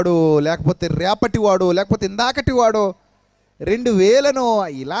 నిన్నటివాడు, లేకపోతే రేపటివాడు, లేకపోతే ఇందాకటివాడు, 2000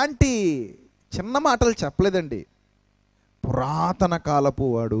 ఇలాంటి చిన్న మాటలు చెప్పలేదండి. పురాతన కాలపు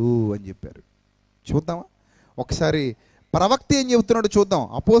వాడు అని చెప్పారు. చూద్దామా ఒకసారి ప్రవక్త ఏం చెబుతున్నాడో చూద్దాం.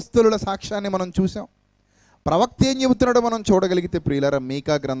 అపోస్తలుల సాక్ష్యాన్ని మనం చూసాం. ప్రవక్త ఏం చెబుతున్నాడో మనం చూడగలిగితే ప్రియులారా,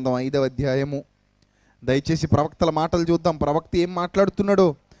 మీకా గ్రంథం 5వ అధ్యాయము, దయచేసి ప్రవక్తల మాటలు చూద్దాం. ప్రవక్త ఏం మాట్లాడుతున్నాడో.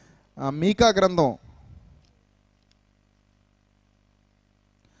 మీకా గ్రంథం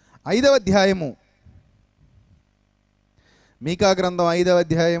 5వ అధ్యాయము, మీకా గ్రంథం 5వ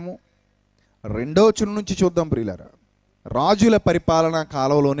అధ్యాయము 2వ వచనం నుంచి చూద్దాం ప్రియులారా. రాజుల పరిపాలనా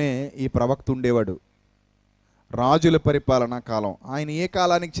కాలంలోనే ఈ ప్రవక్త ఉండేవాడు. రాజుల పరిపాలనా కాలం. ఆయన ఏ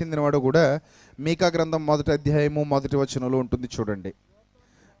కాలానికి చెందినవాడో కూడా మీకా గ్రంథం 1వ అధ్యాయము 1వ వచనంలో ఉంటుంది. చూడండి.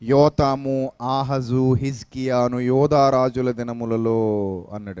 యోతాము, ఆహజు, హిజ్కియాను యోధా రాజుల దినములలో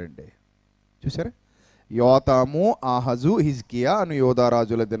అన్నాడండి. చూసారా? యోతాము, ఆహజు, హిజ్కియా అను యోధా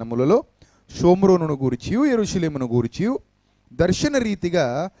రాజుల దినములలో షోమ్రోనును గూర్చి, యెరూషలేమును గూర్చి దర్శన రీతిగా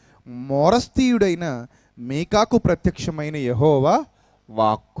మోరస్తీయుడైన మీకాకు ప్రత్యక్షమైన యెహోవా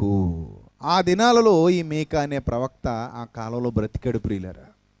వాక్కు. ఆ దినాలలో ఈ మీకా అనే ప్రవక్త ఆ కాలంలో బ్రతికాడు ప్రియులారా.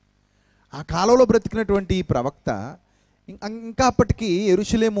 ఆ కాలంలో బ్రతికినటువంటి ఈ ప్రవక్త ఇంకా అప్పటికి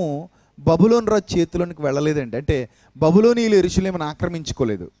యెరూషలేము బబులోను రాజు చేతిలోనికి వెళ్ళలేదండి. అంటే బబులోనీయులు యెరూషలేమును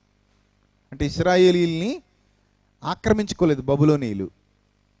ఆక్రమించుకోలేదు. అంటే ఇశ్రాయేలీల్ని ఆక్రమించుకోలేదు బబులోనీయులు.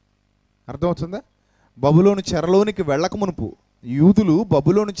 అర్థమవుతుందా? బబులోను చెరలోనికి వెళ్ళక మునుపు, యూదులు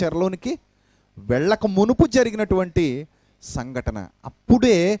బబులోను చెరలోనికి వెళ్ళక మునుపు జరిగినటువంటి సంఘటన.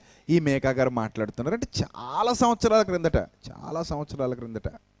 అప్పుడే ఈ మేకా గారు మాట్లాడుతున్నారు. అంటే చాలా సంవత్సరాల క్రిందట.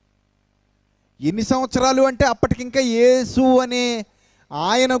 ఎన్ని సంవత్సరాలు అంటే అప్పటికింకా యేసు అనే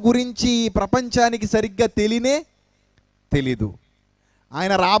ఆయన గురించి ప్రపంచానికి సరిగ్గా తెలీదు.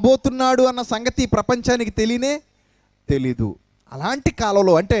 ఆయన రాబోతున్నాడు అన్న సంగతి ప్రపంచానికి తెలీదు. అలాంటి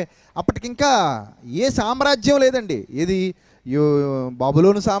కాలంలో, అంటే అప్పటికింకా ఏ సామ్రాజ్యం లేదండి. ఏది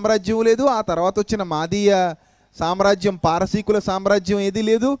బబులోను సామ్రాజ్యం లేదు, ఆ తర్వాత వచ్చిన మాదీయ సామ్రాజ్యం, పారసీకుల సామ్రాజ్యం ఏదీ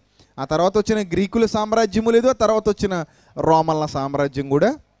లేదు, ఆ తర్వాత వచ్చిన గ్రీకుల సామ్రాజ్యము లేదు, ఆ తర్వాత వచ్చిన రోమన్ల సామ్రాజ్యం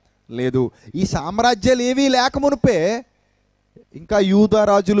కూడా లేదు. ఈ సామ్రాజ్యాలు ఏవీ లేకమునుపే ఇంకా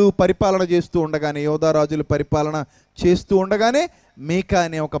యోధారాజులు పరిపాలన చేస్తూ ఉండగానే మీకా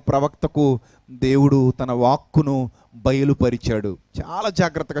అనే ఒక ప్రవక్తకు దేవుడు తన వాక్కును బయలుపరిచాడు. చాలా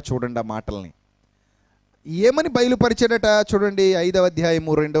జాగ్రత్తగా చూడండి ఆ మాటల్ని. ఏమని బయలుపరిచాడట చూడండి. 5వ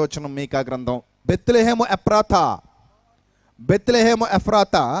అధ్యాయము 2వ వచనం మీకా గ్రంథం. బెత్లెహేము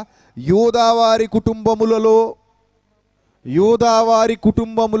ఎఫ్రాతా యోదావారి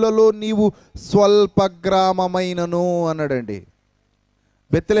కుటుంబములలో నీవు స్వల్ప గ్రామమైనను అన్నాడండి.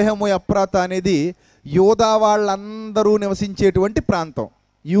 బెత్లెహేము ఎఫ్రాతా అనేది యోధా వాళ్ళందరూ నివసించేటువంటి ప్రాంతం,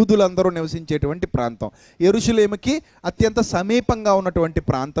 యూదులందరూ నివసించేటువంటి ప్రాంతం. యెరూషలేముకి అత్యంత సమీపంగా ఉన్నటువంటి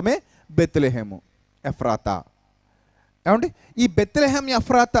ప్రాంతమే బెత్లెహేము ఎఫ్రాతా. ఏమండి, ఈ బెత్లెహేం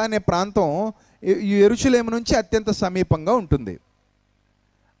ఎఫ్రాతా అనే ప్రాంతం యెరూషలేము నుంచి అత్యంత సమీపంగా ఉంటుంది.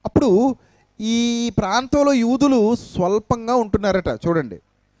 అప్పుడు ఈ ప్రాంతంలో యూదులు స్వల్పంగా ఉంటున్నారట. చూడండి,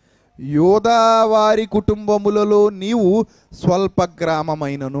 యోధావారి కుటుంబములలో నీవు స్వల్ప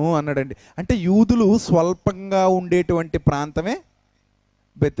గ్రామమైనను అన్నాడండి. అంటే యూదులు స్వల్పంగా ఉండేటువంటి ప్రాంతమే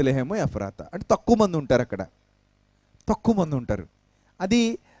బెత్లెహేము ఎఫ్రాతా. అంటే తక్కువ మంది ఉంటారు అక్కడ, అది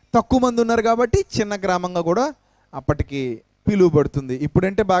తక్కువ మంది ఉన్నారు కాబట్టి చిన్న గ్రామంగా కూడా అప్పటికి పిలువబడుతుంది.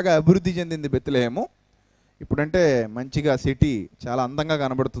 ఇప్పుడంటే బాగా అభివృద్ధి చెందింది బెత్లెహేము, ఇప్పుడంటే మంచిగా సిటీ చాలా అందంగా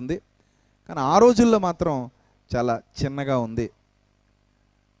కనబడుతుంది. కానీ ఆ రోజుల్లో మాత్రం చాలా చిన్నగా ఉంది.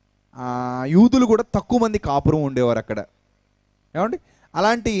 యూదులు కూడా తక్కువ మంది కాపురం ఉండేవారు అక్కడ. ఏమండి,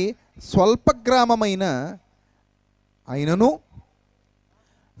 అలాంటి స్వల్ప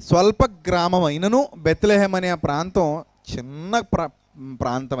గ్రామమైనను బెత్లెహేం అనే ప్రాంతం చిన్న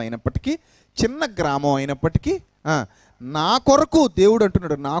ప్రాంతం అయినప్పటికీ, చిన్న గ్రామం అయినప్పటికీ నా కొరకు దేవుడు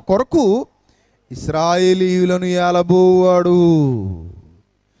అంటున్నాడు, నా కొరకు ఇశ్రాయేలీయులను ఏలబోవాడు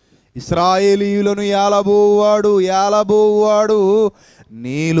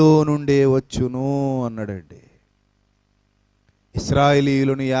నీలో నుండే వచ్చును అన్నాడండి.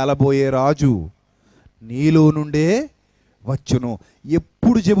 ఇశ్రాయేలీయులను ఏలబోయే రాజు నీలో నుండే వచ్చును.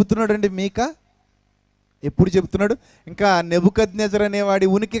 ఎప్పుడు చెబుతున్నాడండి మీకా? ఎప్పుడు చెబుతున్నాడు? ఇంకా నెబుకద్నెజర్ అనేవాడి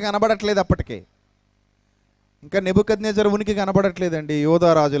ఉనికి కనబడట్లేదు అప్పటికే. ఇంకా నెబుకద్నెజర్ ఉనికి కనబడట్లేదండి.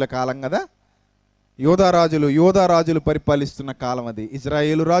 యోధారాజుల కాలం కదా, యోధారాజులు పరిపాలిస్తున్న కాలం అది.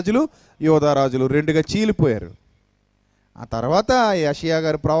 ఇజ్రాయేలు రాజులు, యోధారాజులు రెండుగా చీలిపోయారు. ఆ తర్వాత యెషయా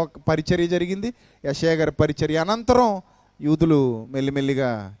గారి పరిచర్య జరిగింది. యెషయా గారి పరిచర్య అనంతరం యూదులు మెల్లిమెల్లిగా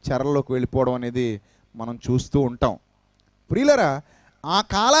చెరలోకి వెళ్ళిపోవడం అనేది మనం చూస్తూ ఉంటాం. ప్రియులరా, ఆ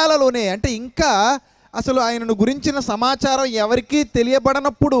కాలాలలోనే, అంటే ఇంకా అసలు ఆయనను గురించిన సమాచారం ఎవరికీ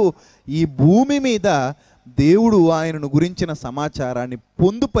తెలియబడనప్పుడు ఈ భూమి మీద దేవుడు ఆయనను గురించిన సమాచారాన్ని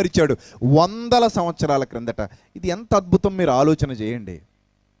పొందుపరిచాడు 100 సంవత్సరాల క్రిందట. ఇది ఎంత అద్భుతం, మీరు ఆలోచన చేయండి.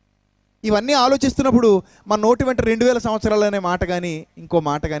 ఇవన్నీ ఆలోచిస్తున్నప్పుడు మన నోటి వెంట 2000 సంవత్సరాలు అనే మాట కానీ ఇంకో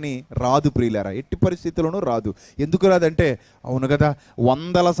మాట కానీ రాదు ప్రియులారా, ఎట్టి పరిస్థితుల్లోనూ రాదు. ఎందుకు రాదంటే, అవును కదా,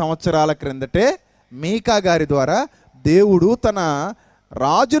 100 సంవత్సరాల క్రిందటే మీకా గారి ద్వారా దేవుడు తన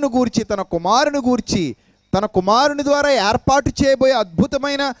రాజును గూర్చి, తన కుమారుని గూర్చి, తన కుమారుని ద్వారా ఏర్పాటు చేయబోయే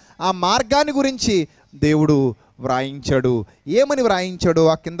అద్భుతమైన ఆ మార్గాన్ని గురించి దేవుడు వ్రాయించాడు. ఏమని వ్రాయించాడు?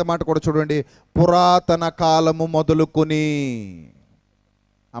 ఆ కింద మాట కూడా చూడండి. పురాతన కాలము మొదలుకొని,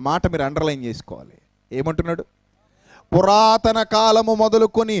 ఆ మాట మీరు అండర్లైన్ చేసుకోవాలి. ఏమంటున్నాడు? పురాతన కాలము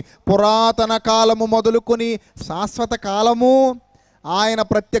మొదలుకొని శాశ్వత కాలము ఆయన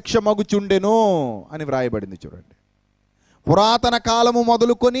ప్రత్యక్షమగుచుండెను అని వ్రాయబడింది. చూడండి, పురాతన కాలము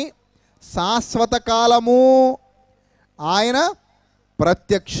మొదలుకొని శాశ్వత కాలము ఆయన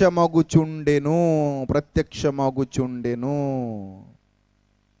ప్రత్యక్షమగుచుండెను.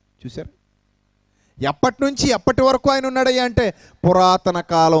 చూసారు? ఎప్పటి నుంచి ఎప్పటి వరకు ఆయన ఉన్నాడయ్యా అంటే, పురాతన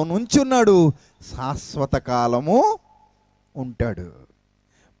కాలం నుంచి ఉన్నాడు, శాశ్వత కాలము ఉంటాడు.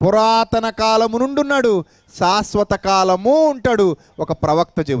 పురాతన కాలము నుండి ఉన్నాడు, శాశ్వత కాలము ఉంటాడు. ఒక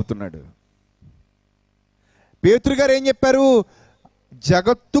ప్రవక్త చెబుతున్నాడు. పేతురు గారు ఏం చెప్పారు?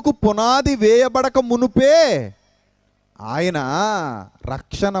 జగత్తుకు పునాది వేయబడక మునుపే ఆయన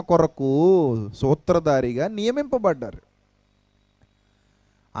రక్షణ కొరకు సూత్రధారిగా నియమింపబడ్డారు.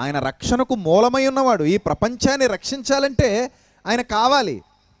 ఆయన రక్షణకు మూలమై ఉన్నవాడు. ఈ ప్రపంచాన్ని రక్షించాలంటే ఆయన కావాలి.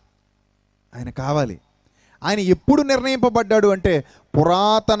 ఆయన ఎప్పుడు నిర్ణయింపబడ్డాడు అంటే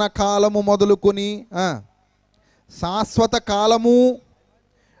పురాతన కాలము మొదలుకొని శాశ్వత కాలము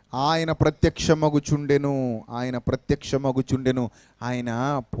ఆయన ప్రత్యక్షమగుచుండెను. ఆయన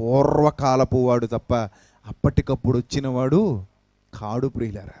పూర్వకాలపు వాడు తప్ప అప్పటికప్పుడు వచ్చినవాడు కాడు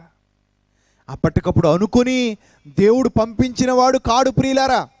ప్రియులారా. అప్పటికప్పుడు అనుకుని దేవుడు పంపించిన వాడు కాడు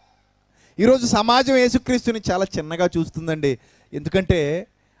ప్రియులారా. ఈరోజు సమాజం యేసుక్రీస్తుని చాలా చిన్నగా చూస్తుందండి. ఎందుకంటే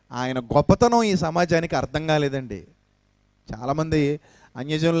ఆయన గొప్పతనం ఈ సమాజానికి అర్థం కాలేదండి. చాలామంది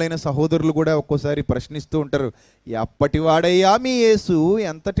అన్యజనులైన సహోదరులు కూడా ఒక్కోసారి ప్రశ్నిస్తూ ఉంటారు, ఎప్పటివాడయ్యా మీ యేసు,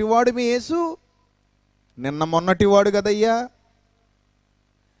 ఎంతటివాడు మీ యేసు? నిన్న మొన్నటివాడు కదయ్యా,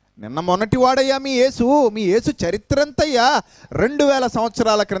 మీ యేసు చరిత్ర ఎంతయ్యా? 2000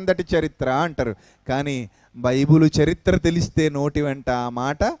 సంవత్సరాల క్రిందటి చరిత్ర అంటారు. కానీ బైబిలు చరిత్ర తెలిస్తే నోటి వెంట ఆ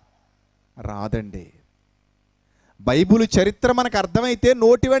మాట రాదండి. బైబిలు చరిత్ర మనకు అర్థమైతే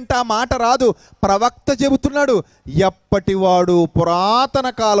నోటి వెంట ఆ మాట రాదు. ప్రవక్త చెబుతున్నాడు, ఎప్పటివాడు పురాతన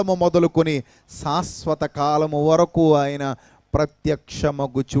కాలము మొదలుకొని శాశ్వత కాలము వరకు ఆయన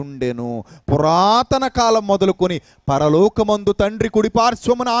ప్రత్యక్షమగుచుండెను. పురాతన కాలం మొదలుకొని పరలోకమందు తండ్రి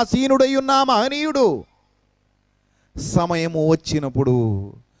కుడిపార్శ్వమున ఆసీనుడై ఉన్న మహనీయుడు సమయము వచ్చినప్పుడు,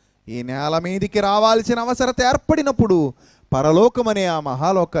 ఈ నేల మీదికి రావాల్సిన అవసరత ఏర్పడినప్పుడు పరలోకమనే ఆ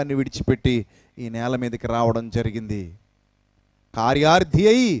మహాలోకాన్ని విడిచిపెట్టి ఈ నేల మీదకి రావడం జరిగింది. కార్యార్థి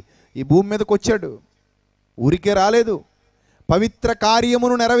అయి ఈ భూమి మీదకి వచ్చాడు. ఊరికే రాలేదు. పవిత్ర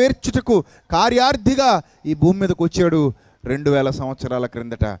కార్యమును నెరవేర్చుటకు కార్యార్థిగా ఈ భూమి మీదకి వచ్చాడు 2000 సంవత్సరాల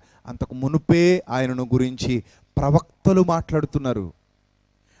క్రిందట. అంతకు మునుపే ఆయనను గురించి ప్రవక్తలు మాట్లాడుతున్నారు.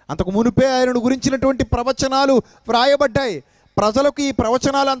 అంతకు మునుపే ఆయనను గురించినటువంటి ప్రవచనాలు వ్రాయబడ్డాయి. ప్రజలకు ఈ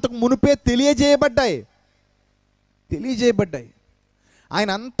ప్రవచనాలు అంతకు మునుపే తెలియజేయబడ్డాయి. ఆయన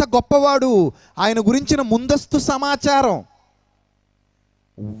అంత గొప్పవాడు. ఆయన గురించిన ముందస్తు సమాచారం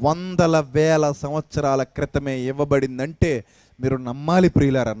 100,000 సంవత్సరాల క్రితమే ఇవ్వబడిందంటే మీరు నమ్మాలి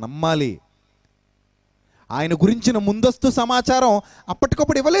ప్రియులారా, నమ్మాలి. ఆయన గురించిన ముందస్తు సమాచారం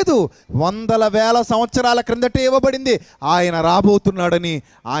అప్పటికప్పుడు ఇవ్వలేదు. 100,000 సంవత్సరాల క్రిందటే ఇవ్వబడింది. ఆయన రాబోతున్నాడని,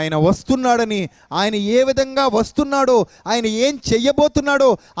 ఆయన వస్తున్నాడని, ఆయన ఏ విధంగా వస్తున్నాడో, ఆయన ఏం చెయ్యబోతున్నాడో,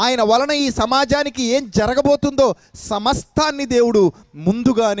 ఆయన వలన ఈ సమాజానికి ఏం జరగబోతుందో సమస్తాన్ని దేవుడు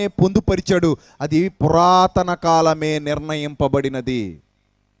ముందుగానే పొందుపరిచాడు. అది పురాతన కాలమే నిర్ణయింపబడినది.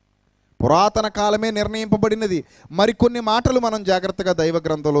 మరికొన్ని మాటలు మనం జాగ్రత్తగా దైవ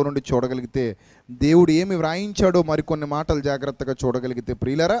గ్రంథంలో నుండి చూడగలిగితే, దేవుడు ఏమి వ్రాయించాడో మరికొన్ని మాటలు జాగ్రత్తగా చూడగలిగితే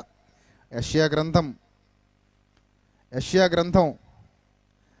ప్రియులారా, యెషయా గ్రంథం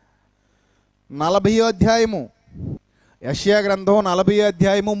 40వ అధ్యాయము, 40వ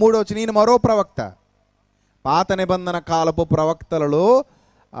అధ్యాయము 3వ వచనం. నేను మరో ప్రవక్త, పాత నిబంధన కాలపు ప్రవక్తలలో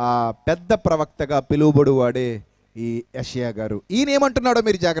పెద్ద ప్రవక్తగా పిలువబడువాడే ఈ యెషయా గారు. ఈయన ఏమంటున్నాడో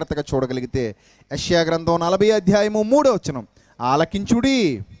మీరు జాగ్రత్తగా చూడగలిగితే, యెషయా గ్రంథం 40వ అధ్యాయము 3వ వచనం. ఆలకించుడి,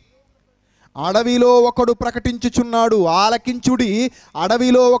 అడవిలో ఒకడు ప్రకటించుచున్నాడు.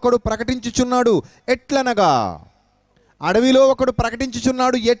 అడవిలో ఒకడు ప్రకటించుచున్నాడు.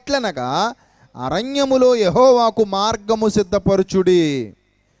 ఎట్లనగా అరణ్యములో యెహోవాకు మార్గము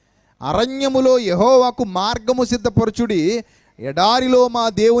సిద్ధపరచుడి. ఎడారిలో మా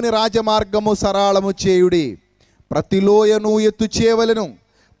దేవుని రాజమార్గము సరళము చేయుడి. ప్రతి లోయను ఎత్తు చేయవలెను,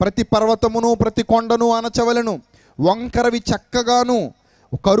 ప్రతి పర్వతమును ప్రతి కొండను అనచవలెను. వంకరవి చక్కగాను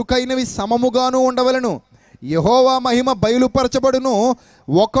కరుకైనవి సమముగాను ఉండవలెను. యెహోవా మహిమ బయలుపరచబడును,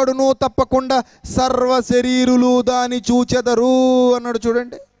 ఒకడును తప్పకుండా సర్వ శరీరులు దాని చూచెదరు అన్నాడు.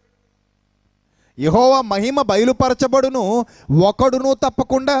 చూడండి, యెహోవా మహిమ బయలుపరచబడును, ఒకడును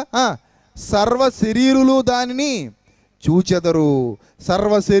తప్పకుండా సర్వ శరీరులు దానిని చూచెదరు.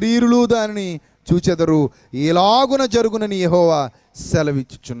 ఇలాగున జరుగునని యెహోవా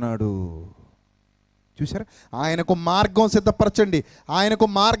సెలవిచ్చుచున్నాడు. చూసారా, ఆయనకు మార్గం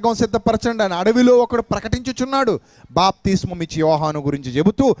సిద్ధపరచండి అని అడవిలో ఒకడు ప్రకటించుచున్నాడు. బాప్తిస్మం ఇచ్చి యోహాను గురించి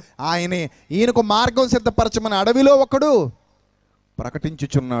చెబుతూ ఈయనకు మార్గం సిద్ధపరచమని అడవిలో ఒకడు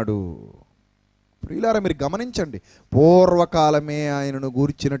ప్రకటించుచున్నాడు. ప్రియులారా, మీరు గమనించండి, పూర్వకాలమే ఆయనను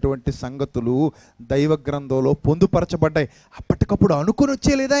గూర్చినటువంటి సంగతులు దైవ గ్రంథంలో పొందుపరచబడ్డాయి. అప్పటికప్పుడు అనుకుని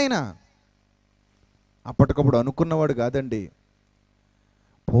వచ్చేలేదా ఆయన? అప్పటికప్పుడు అనుకున్నవాడు కాదండి.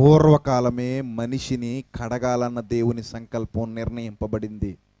 పూర్వకాలమే మనిషిని కడగాలన్న దేవుని సంకల్పం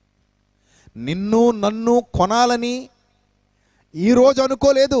నిర్ణయింపబడింది. నిన్ను నన్ను కొనాలని ఈరోజు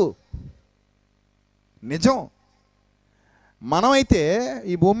అనుకోలేదు. నిజం. మనమైతే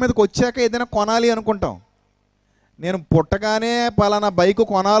ఈ భూమి మీదకి వచ్చాక ఏదైనా కొనాలి అనుకుంటాం. నేను పుట్టగానే పలానా బైకు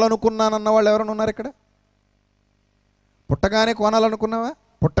కొనాలనుకున్నానన్న వాళ్ళు ఎవరైనా ఉన్నారు ఇక్కడ? పుట్టగానే కొనాలనుకున్నావా?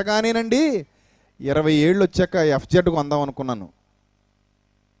 పుట్టగానేనండి 20 ఏళ్ళు వచ్చాక ఎఫ్జెడ్ కొందాం అనుకున్నాను.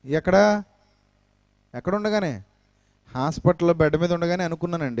 ఎక్కడ ఉండగానే హాస్పిటల్లో బెడ్ మీద ఉండగానే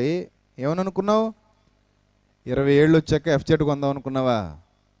అనుకున్నానండి. ఏమని అనుకున్నావు? 20 ఏళ్ళు వచ్చాక ఎఫ్జెడ్ కొందాం అనుకున్నావా?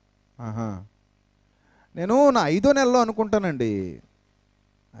 ఆహా. నేను నా 5వ నెలలో అనుకుంటానండి,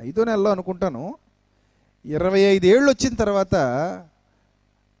 5వ నెలలో అనుకుంటాను. 25 ఏళ్ళు వచ్చిన తర్వాత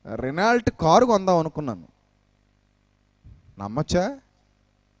రెనాల్ట్ కారు కొందాం అనుకున్నాను. నమ్మొచ్చా?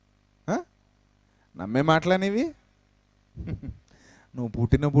 నమ్మే మాటలనేవి? నువ్వు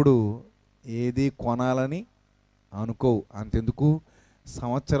పుట్టినప్పుడు ఏది కొనాలని అనుకోవు. అంతెందుకు,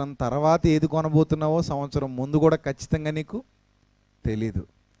 సంవత్సరం తర్వాత ఏది కొనబోతున్నావో సంవత్సరం ముందు కూడా ఖచ్చితంగా నీకు తెలీదు.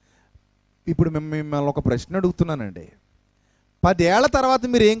 ఇప్పుడు మిమ్మల్ని ఒక ప్రశ్న అడుగుతున్నానండి. 10 ఏళ్ల తర్వాత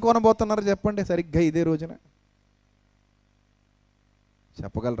మీరు ఏం కొనబోతున్నారు చెప్పండి, సరిగ్గా ఇదే రోజున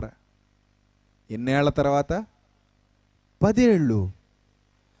చెప్పగలరా? ఎన్నేళ్ల తర్వాత? 10 ఏళ్ళు.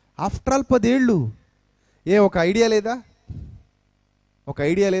 ఆఫ్టర్ ఆల్ 10 ఏళ్ళు. ఒక ఐడియా లేదా?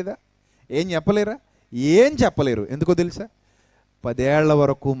 ఏం చెప్పలేరా? ఏం చెప్పలేరు. ఎందుకో తెలుసా? 10 ఏళ్ల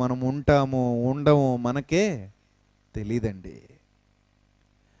వరకు మనం ఉంటామో ఉండమో మనకే తెలీదండి.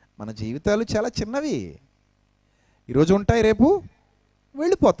 మన జీవితాలు చాలా చిన్నవి. ఈరోజు ఉంటాయి, రేపు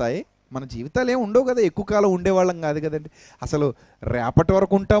వెళ్ళిపోతాయి. మన జీవితాలు ఏమి ఉండవు కదా, ఎక్కువ కాలం ఉండేవాళ్ళం కాదు కదండి. అసలు రేపటి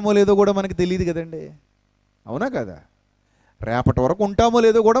వరకు ఉంటామో లేదో కూడా మనకి తెలియదు కదండి, అవునా కదా? రేపటి వరకు ఉంటామో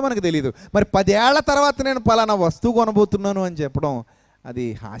లేదో కూడా మనకు తెలియదు. మరి 10 ఏళ్ల తర్వాత నేను పలానా వస్తువు కొనబోతున్నాను అని చెప్పడం, అది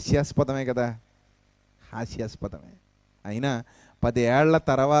హాస్యాస్పదమే కదా, హాస్యాస్పదమే. అయినా 10 ఏళ్ల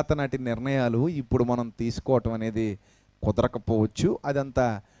తర్వాత నాటి నిర్ణయాలు ఇప్పుడు మనం తీసుకోవటం అనేది కుదరకపోవచ్చు. అదంతా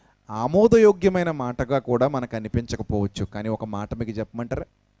ఆమోదయోగ్యమైన మాటగా కూడా మనకు అనిపించకపోవచ్చు. కానీ ఒక మాట మీకు చెప్పమంటారా?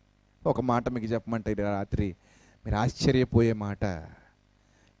 రాత్రి మీరు ఆశ్చర్యపోయే మాట.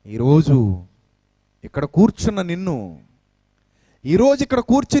 ఈరోజు ఇక్కడ కూర్చున్న నిన్ను, ఈరోజు ఇక్కడ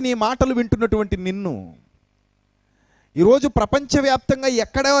కూర్చుని ఈ మాటలు వింటున్నటువంటి నిన్ను, ఈరోజు ప్రపంచవ్యాప్తంగా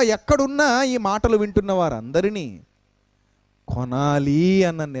ఎక్కడున్నా ఈ మాటలు వింటున్న వారందరినీ కొనాలి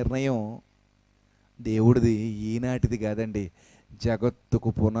అన్న నిర్ణయం దేవుడిది ఈనాటిది కాదండి, జగత్తుకు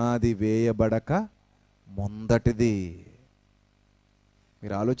పునాది వేయబడక ముందటిది.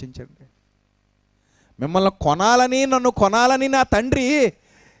 మీరు ఆలోచించండి. మిమ్మల్ని కొనాలని, నన్ను కొనాలని నా తండ్రి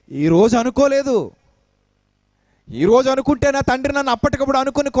ఈరోజు అనుకోలేదు. ఈరోజు అనుకుంటే నా తండ్రి నన్ను అప్పటికప్పుడు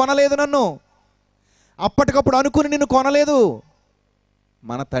అనుకుని కొనలేదు. నన్ను అప్పటికప్పుడు అనుకుని నిన్ను కొనలేదు.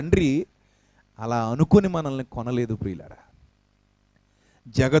 మన తండ్రి అలా అనుకుని మనల్ని కొనలేదు ప్రియులారా.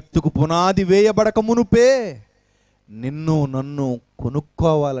 జగత్తుకు పునాది వేయబడక మునుపే నిన్ను నన్ను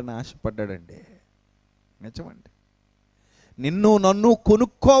కొనుక్కోవాలని ఆశపడ్డాడండి. నిజమండి, నిన్ను నన్ను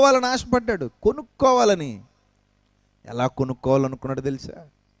కొనుక్కోవాలని ఆశపడ్డాడు. కొనుక్కోవాలని. ఎలా కొనుక్కోవాలనుకున్నాడు తెలుసా?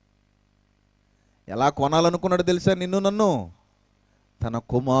 ఎలా కొనాలనుకున్నాడు తెలుసా? నిన్ను నన్ను తన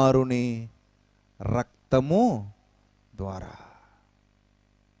కుమారుని రక్తము ద్వారా,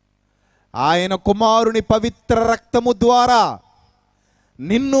 ఆయన కుమారుని పవిత్ర రక్తము ద్వారా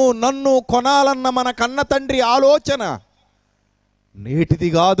నిన్ను నన్ను కొనాలన్న మన కన్న తండ్రి ఆలోచన నేటిది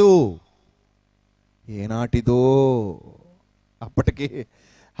కాదు, ఏనాటిదో.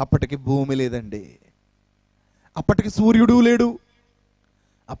 అప్పటికి భూమి లేదండి, అప్పటికి సూర్యుడు లేడు,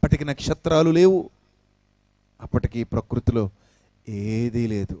 అప్పటికి నక్షత్రాలు లేవు, అప్పటికి ప్రకృతిలో ఏదీ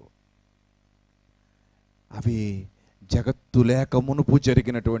లేదు. అవి జగత్తు లేక మునుపు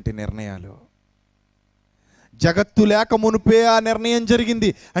జరిగినటువంటి నిర్ణయాలు. జగత్తు లేక మునుపే ఆ నిర్ణయం జరిగింది.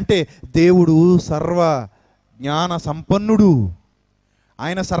 అంటే దేవుడు సర్వ జ్ఞాన సంపన్నుడు,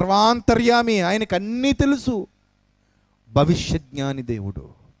 ఆయన సర్వాంతర్యామి, ఆయనకు అన్నీ తెలుసు. భవిష్యత్ జ్ఞాని దేవుడు.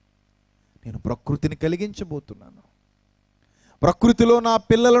 నేను ప్రకృతిని కలిగించబోతున్నాను, ప్రకృతిలో నా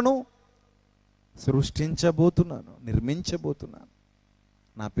పిల్లలను సృష్టించబోతున్నాను, నిర్మించబోతున్నాను.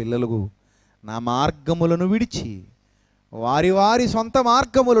 నా పిల్లలకు నా మార్గములను విడిచి వారి వారి సొంత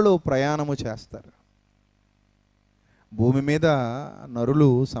మార్గములలో ప్రయాణము చేస్తారు. భూమి మీద నరులు,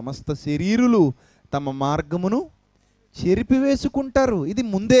 సమస్త శరీరులు తమ మార్గమును చెరిపివేసుకుంటారు. ఇది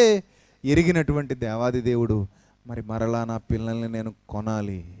ముందే ఎరిగినటువంటి దేవాది దేవుడు మరి మరలా నా పిల్లల్ని నేను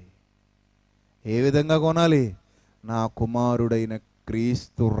కొనాలి. ఏ విధంగా కొనాలి? నా కుమారుడైన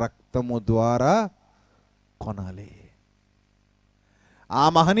క్రీస్తు రక్తము ద్వారా కొనాలి. ఆ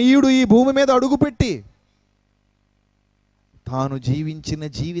మహనీయుడు ఈ భూమి మీద అడుగుపెట్టి తాను జీవించిన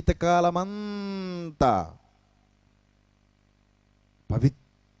జీవితకాలమంతా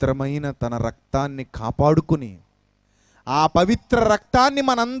పవిత్రమైన తన రక్తాన్ని కాపాడుకుని, ఆ పవిత్ర రక్తాన్ని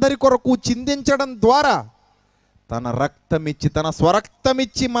మనందరి కొరకు చిందించడం ద్వారా తన రక్తమిచ్చి, తన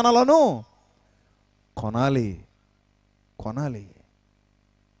స్వరక్తమిచ్చి మనలను కొనాలి.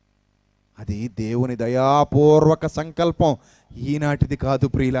 అది దేవుని దయాపూర్వక సంకల్పం. ఈనాటిది కాదు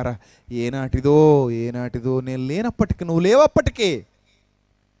ప్రియులారా, ఏనాటిదో ఏనాటిదో. నేను లేనప్పటికీ, నువ్వు లేవప్పటికీ,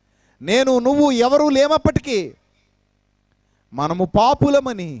 నేను నువ్వు ఎవరూ లేమప్పటికీ, మనము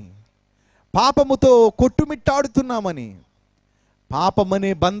పాపులమని, పాపముతో కొట్టుమిట్టాడుతున్నామని,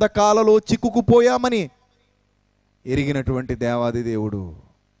 పాపమనే బంధకాలలో చిక్కుకుపోయామని ఎరిగినటువంటి దేవాది దేవుడు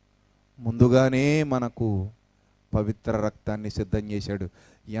ముందుగానే మనకు పవిత్ర రక్తాన్ని సిద్ధం చేశాడు.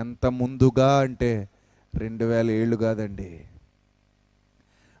 ఎంత ముందుగా అంటే 2000 ఏళ్ళు కాదండి.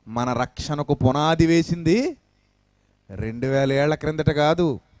 మన రక్షణకు పునాది వేసింది 2000 ఏళ్ల క్రిందట కాదు,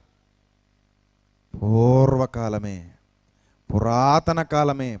 పూర్వకాలమే, పురాతన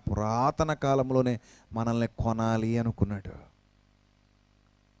కాలమే. పురాతన కాలంలోనే మనల్ని కొనాలి అనుకున్నాడు.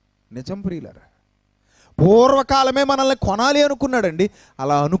 నిజం ప్రియులారా, పూర్వకాలమే మనల్ని కొనాలి అనుకున్నాడండి.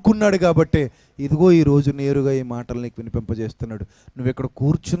 అలా అనుకున్నాడు కాబట్టి ఇదిగో ఈరోజు నేరుగా ఈ మాటలు నీకు వినిపింపజేస్తున్నాడు. నువ్వు ఇక్కడ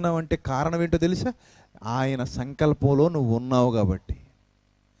కూర్చున్నావంటే కారణం ఏంటో తెలుసా? ఆయన సంకల్పంలో నువ్వు ఉన్నావు కాబట్టి.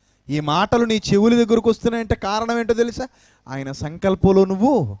 ఈ మాటలు నీ చెవుల దగ్గరకు వస్తున్నాయంటే కారణం ఏంటో తెలుసా? ఆయన సంకల్పంలో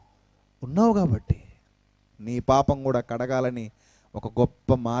నువ్వు ఉన్నావు కాబట్టి. నీ పాపం కూడా కడగాలని ఒక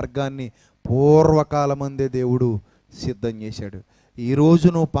గొప్ప మార్గాన్ని పూర్వకాలమందే దేవుడు సిద్ధం చేశాడు. ఈరోజు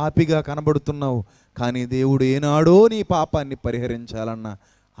నువ్వు పాపిగా కనబడుతున్నావు, కానీ దేవుడు ఏనాడో నీ పాపాన్ని పరిహరించాలన్న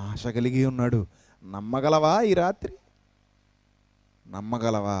ఆశ కలిగి ఉన్నాడు. నమ్మగలవా? ఈ రాత్రి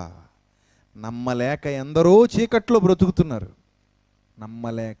నమ్మగలవా? నమ్మలేక ఎందరో చీకట్లో బ్రతుకుతున్నారు.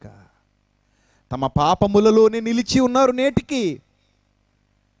 నమ్మలేక తమ పాపములలోనే నిలిచి ఉన్నారు నేటికి.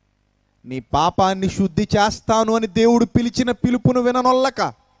 నీ పాపాన్ని శుద్ధి చేస్తాను అని దేవుడు పిలిచిన పిలుపును విననొల్లక,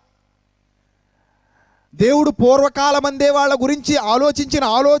 దేవుడు పూర్వకాలమందే వాళ్ళ గురించి ఆలోచించిన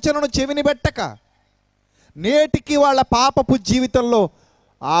ఆలోచనను చెవిని పెట్టక, నేటికి వాళ్ళ పాపపు జీవితంలో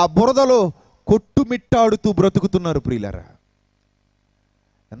ఆ బురదలో కొట్టుమిట్టాడుతూ బ్రతుకుతున్నారు ప్రియులారా.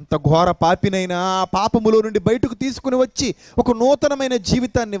 ఎంత ఘోర పాపినైనా ఆ పాపములో నుండి బయటకు తీసుకుని వచ్చి ఒక నూతనమైన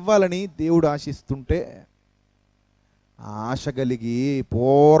జీవితాన్ని ఇవ్వాలని దేవుడు ఆశిస్తుంటే, ఆశ కలిగి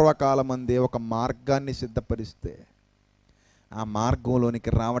పూర్వకాలమందే ఒక మార్గాన్ని సిద్ధపరిస్తే ఆ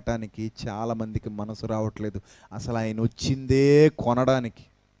మార్గంలోనికి రావటానికి చాలామందికి మనసు రావట్లేదు. అసలు ఆయన వచ్చిందే కొనడానికి.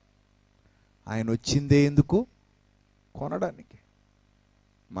 ఆయన వచ్చిందే ఎందుకు? కొనడానికి.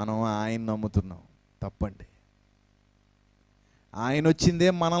 మనం ఆయన నమ్ముతున్నాం, తప్పండి. ఆయన వచ్చిందే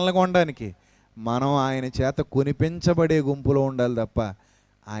మనల్ని కొనడానికి. మనం ఆయన చేత కొనిపించబడే గుంపులో ఉండాలి తప్ప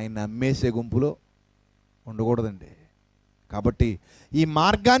ఆయన అమ్మేసే గుంపులో ఉండకూడదండి. కాబట్టి ఈ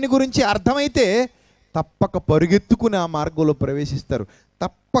మార్గాన్ని గురించి అర్థమైతే తప్పక పరుగెత్తుకుని ఆ మార్గంలో ప్రవేశిస్తారు.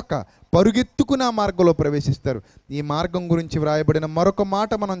 తప్పక పరుగెత్తుకుని ఆ మార్గంలో ప్రవేశిస్తారు. ఈ మార్గం గురించి వ్రాయబడిన మరొక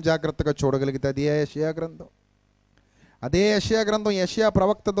మాట మనం జాగ్రత్తగా చూడగలిగితే అదే యెషయా గ్రంథం. అదే యెషయా గ్రంథం, యెషయా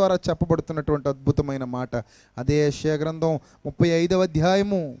ప్రవక్త ద్వారా చెప్పబడుతున్నటువంటి అద్భుతమైన మాట. అదే యెషయా గ్రంథం 35వ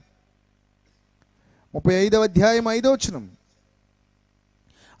అధ్యాయము 5వ వచనం.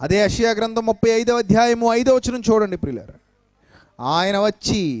 అదే యెషయా గ్రంథం 35వ అధ్యాయము 5వ వచనం చూడండి ప్రియులారా. ఆయన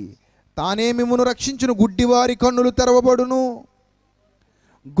వచ్చి తానే మిమ్మును రక్షించును, గుడ్డివారి కన్నులు తెరవబడును.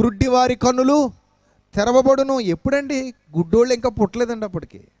 గుడ్డివారి కన్నులు తెరవబడును. ఎప్పుడండి? గుడ్డోళ్ళు ఇంకా పుట్టలేదండి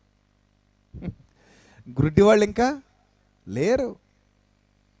అప్పటికి. గుడ్డివాళ్ళు ఇంకా లేరు.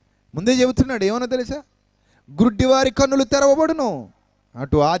 ముందే చెబుతున్నాడు. ఏమన్నా తెలుసా? గుడ్డివారి కన్నులు తెరవబడును.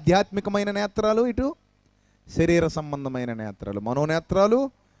 అటు ఆధ్యాత్మికమైన నేత్రాలు, ఇటు శరీర సంబంధమైన నేత్రాలు, మనోనేత్రాలు,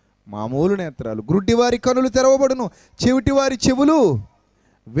 మామూలు నేత్రాలు. గుడ్డివారి కన్నులు తెరవబడును, చెవిటివారి చెవులు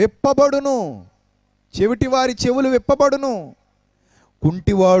విప్పబడును. చెవిటివారి చెవులు విప్పబడును.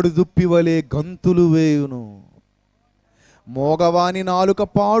 కుంటివాడు దుప్పివలే గంతులు వేయును, మోగవాని నాలుక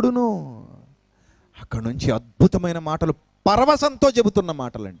పాడును. అక్కడ నుంచి అద్భుతమైన మాటలు, పరవశంతో చెబుతున్న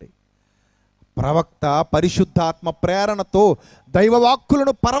మాటలండి. ప్రవక్త పరిశుద్ధాత్మ ప్రేరణతో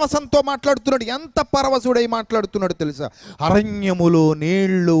దైవవాక్కులను పరవశంతో మాట్లాడుతున్నాడు. ఎంత పరవశుడై మాట్లాడుతున్నాడు తెలుసా? అరణ్యములో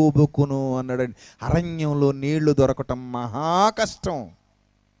నీళ్లు ఉబుకును అన్నాడండి. అరణ్యంలో నీళ్లు దొరకటం మహా కష్టం,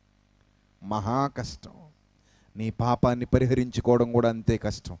 మహా కష్టం. నీ పాపాన్ని పరిహరించుకోవడం కూడా అంతే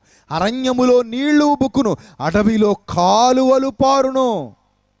కష్టం. అరణ్యములో నీళ్లు ఉబుకును, అడవిలో కాలువలు పారును.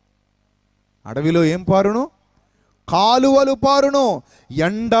 అడవిలో ఏం పారును? కాలువలు పారును.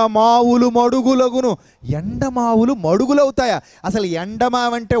 ఎండమావులు మడుగులగును. ఎండమావులు మడుగులవుతాయా? అసలు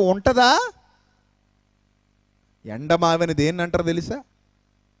ఎండమావంటే ఉంటుందా? ఎండమావిని దేన్ని అంటారు తెలుసా?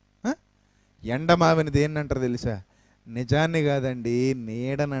 ఎండమావిని దేన్ని అంటారు తెలుసా? నిజాన్ని కాదండి,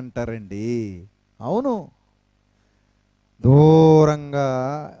 నీడని అంటారండి. అవును. దూరంగా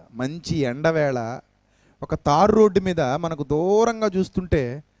మంచి ఎండవేళ ఒక తారు రోడ్డు మీద మనకు దూరంగా చూస్తుంటే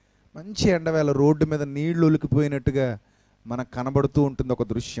మంచి ఎండవేళ రోడ్డు మీద నీళ్లు ఒలికిపోయినట్టుగా మనకు కనబడుతూ ఉంటుంది ఒక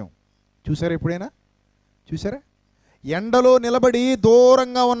దృశ్యం. చూసారా? ఎప్పుడైనా చూసారా? ఎండలో నిలబడి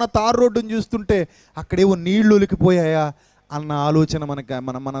దూరంగా ఉన్న తారు రోడ్డును చూస్తుంటే అక్కడేవో నీళ్లు ఒలికిపోయాయా అన్న ఆలోచన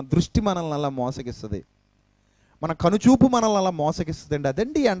మన దృష్టి మనల్ని అలా మోసగిస్తుంది, మన కనుచూపు మనల్ని అలా మోసగిస్తుందండి.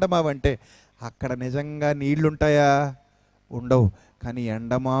 అదండి ఎండమావు అంటే. అక్కడ నిజంగా నీళ్లుంటాయా? ఉండవు. కానీ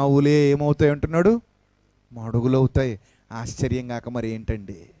ఎండమావులే ఏమవుతాయి అంటున్నాడు? మడుగులు అవుతాయి. ఆశ్చర్యం కాక మరి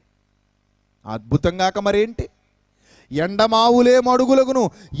ఏంటండి? అద్భుతం కాక మరేంటి? ఎండమావులే మడుగులగును,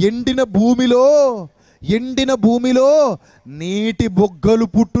 ఎండిన భూమిలో నీటి బొగ్గలు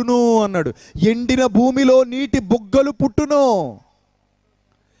పుట్టును అన్నాడు. ఎండిన భూమిలో నీటి బొగ్గలు పుట్టును,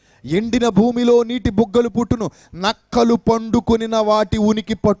 ఎండిన భూమిలో నీటి బొగ్గలు పుట్టును. నక్కలు పండుకొనిన వాటి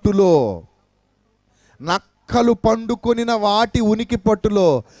ఉనికి పట్టులో, నక్కలు పండుకొనిన వాటి ఉనికి పట్టులో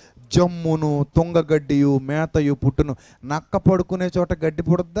జమ్మును తుంగగడ్డియు మేతయు పుట్టును. నక్క పడుకునే చోట గడ్డి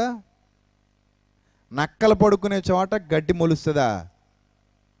పుడద్దా? నక్కలు పడుకునే చోట గడ్డి మొలుస్తుందా?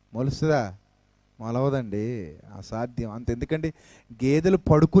 మొలవదండి, అసాధ్యం. అంతెందుకండి, గేదెలు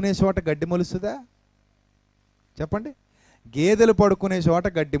పడుకునే చోట గడ్డి మొలుస్తుందా? చెప్పండి. గేదెలు పడుకునే చోట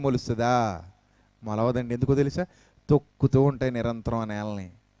గడ్డి మొలుస్తుందా? మొలవదండి. ఎందుకో తెలుసా? తొక్కుతూ ఉంటాయి నిరంతరం ఆ నేలని.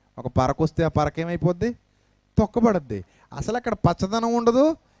 ఒక పరకొస్తే ఆ పరక ఏమైపోద్ది? తొక్కబడద్ది. అసలు అక్కడ పచ్చదనం ఉండదు,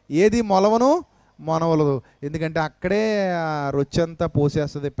 ఏది మొనవలదు. ఎందుకంటే అక్కడే రొచ్చంతా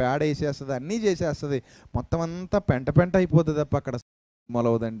పోసేస్తుంది, పేడ వేసేస్తుంది, అన్నీ చేసేస్తుంది. మొత్తం అంతా పెంట అయిపోతుంది తప్ప అక్కడ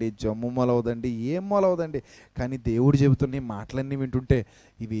మొలవదండి, జమ్ము మొలవదండి, ఏం మొలవదండి. కానీ దేవుడు చెబుతున్న ఈ మాటలన్నీ వింటుంటే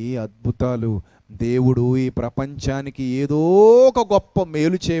ఇవి అద్భుతాలు. దేవుడు ఈ ప్రపంచానికి ఏదో ఒక గొప్ప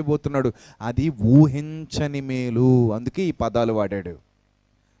మేలు చేయబోతున్నాడు. అది ఊహించని మేలు. అందుకే ఈ పదాలు వాడాడు.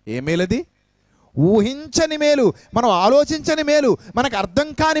 ఏ మేలది? ఊహించని మేలు, మనం ఆలోచించని మేలు, మనకు అర్థం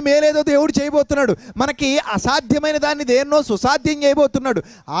కాని మేలేదో దేవుడు చేయబోతున్నాడు. మనకి అసాధ్యమైన దాన్ని దేన్నో సుసాధ్యం చేయబోతున్నాడు.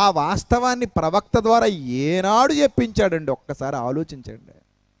 ఆ వాస్తవాన్ని ప్రవక్త ద్వారా ఏనాడు చెప్పించాడండి? ఒక్కసారి ఆలోచించండి.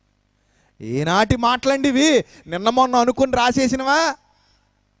 ఏనాటి మాటలండి ఇవి? నిన్న మొన్న అనుకుని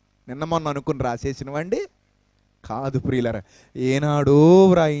రాసేసినవా అండి? కాదు ప్రియులరా, ఏనాడో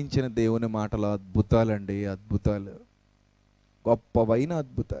వ్రాయించిన దేవుని మాటలు అద్భుతాలండి, అద్భుతాలు, గొప్పవైన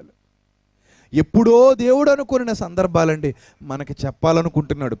అద్భుతాలు. ఎప్పుడో దేవుడు అనుకున్న సందర్భాలండి మనకి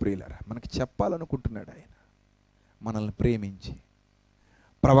చెప్పాలనుకుంటున్నాడు ప్రియులారా, మనకి చెప్పాలనుకుంటున్నాడు. ఆయన మనల్ని ప్రేమించి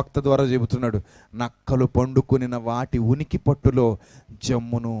ప్రవక్త ద్వారా చెబుతున్నాడు. నక్కలు పండుకొనిన వాటి ఉనికి పట్టులో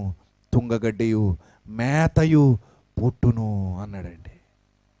జమ్మును తుంగగడ్డియు మేతయు పుట్టును అన్నాడండి.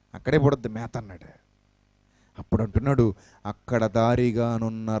 అక్కడే పుడద్దు మేత అన్నాడు. అప్పుడు అంటున్నాడు, అక్కడ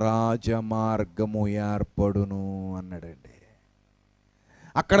దారిగానున్న రాజమార్గము ఏర్పడును అన్నాడండి.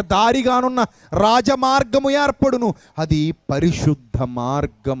 అక్కడ దారిగానున్న రాజమార్గము ఏర్పడును, అది పరిశుద్ధ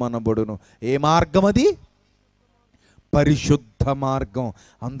మార్గం అనబడును. ఏ మార్గం అది? పరిశుద్ధ మార్గం.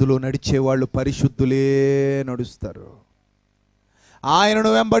 అందులో నడిచేవాళ్ళు పరిశుద్ధులే నడుస్తారు.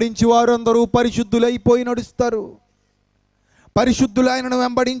 ఆయనను వెంబడించి వారు అందరూ పరిశుద్ధులైపోయి నడుస్తారు. పరిశుద్ధులు ఆయనను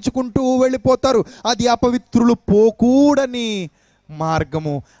వెంబడించుకుంటూ వెళ్ళిపోతారు. అది అపవిత్రులు పోకూడని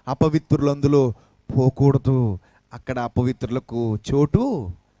మార్గము. అపవిత్రులు అందులో పోకూడదు. అక్కడ అపవిత్రులకు చోటు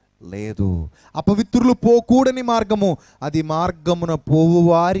లేదు. అపవిత్రులు పోకూడని మార్గము, అది మార్గమున పోవు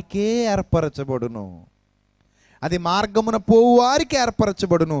వారికే ఏర్పరచబడును. అది మార్గమున పోవు వారికి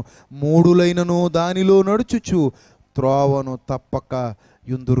ఏర్పరచబడును. మూడులైనను దానిలో నడుచుచు త్రోవను తప్పక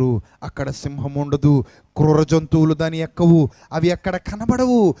యుందురు. అక్కడ సింహం ఉండదు, క్రూర జంతువులు దాని ఎక్కవు, అవి అక్కడ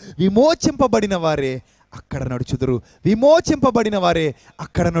కనబడవు. విమోచింపబడిన వారే అక్కడ నడుచుదురు, విమోచింపబడిన వారే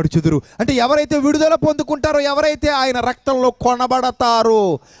అక్కడ నడుచుదురు. అంటే ఎవరైతే విడుదల పొందుకుంటారో, ఎవరైతే ఆయన రక్తంలో కొనబడతారో,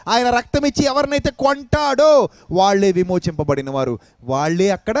 ఆయన రక్తం ఇచ్చి ఎవరినైతే కొంటాడో వాళ్ళే విమోచింపబడిన వారు, వాళ్ళే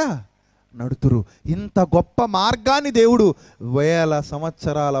అక్కడ నడుతురు. ఇంత గొప్ప మార్గాన్ని దేవుడు వేల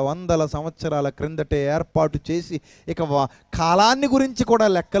సంవత్సరాల, వందల సంవత్సరాల క్రిందటే ఏర్పాటు చేసి, ఇక కాలాన్ని గురించి కూడా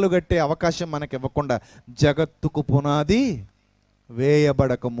లెక్కలు కట్టే అవకాశం మనకి ఇవ్వకుండా జగత్తుకు పునాది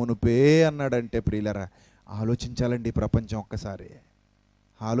వేయబడక మునుపే అన్నాడంటే ప్రియులరా, ఆలోచించాలండి. ప్రపంచం ఒక్కసారి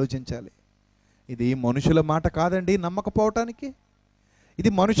ఆలోచించాలి. ఇది మనుషుల మాట కాదండి నమ్మకపోవటానికి,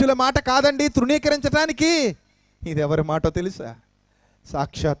 ఇది మనుషుల మాట కాదండి తృణీకరించడానికి. ఇది ఎవరి మాటో తెలుసా?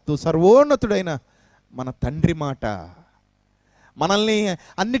 సాక్షాత్తు సర్వోన్నతుడైన మన తండ్రి మాట. మనల్ని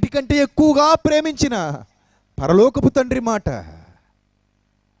అన్నిటికంటే ఎక్కువగా ప్రేమించిన పరలోకపు తండ్రి మాట.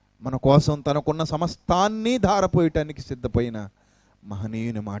 మన కోసం తనకున్న సమస్తాన్ని ధారపోయటానికి సిద్ధపోయిన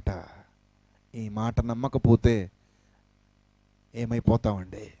మహనీయుని మాట. ఈ మాట నమ్మకపోతే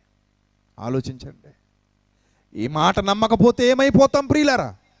ఏమైపోతామండి? ఆలోచించండి. ఈ మాట నమ్మకపోతే ఏమైపోతాం ప్రియులారా?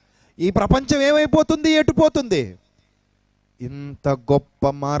 ఈ ప్రపంచం ఏమైపోతుంది? ఎటుపోతుంది? ఇంత గొప్ప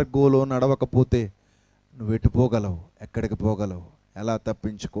మార్గంలో నడవకపోతే నువ్వు ఎటు పోగలవు? ఎక్కడికి పోగలవు? ఎలా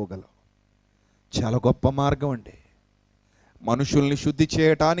తప్పించుకోగలవు? చాలా గొప్ప మార్గం అండి. మనుషుల్ని శుద్ధి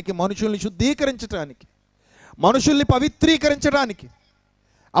చేయటానికి, మనుషుల్ని శుద్ధీకరించడానికి, మనుషుల్ని పవిత్రీకరించడానికి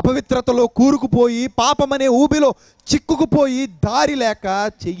అపవిత్రతలో కూరుకుపోయి పాపమనే ఊబిలో చిక్కుకుపోయి దారి లేక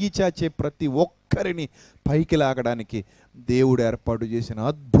చెయ్యి చాచే ప్రతి ఒక్కరిని పైకి లాగడానికి దేవుడు ఏర్పాటు చేసిన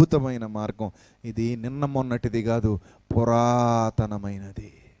అద్భుతమైన మార్గం ఇది. నిన్న మొన్నటిది కాదు,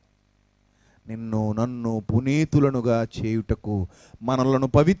 పురాతనమైనది. నిన్ను నన్ను పునీతులనుగా చేయుటకు, మనలను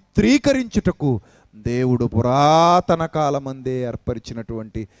పవిత్రీకరించుటకు దేవుడు పురాతన కాలమందే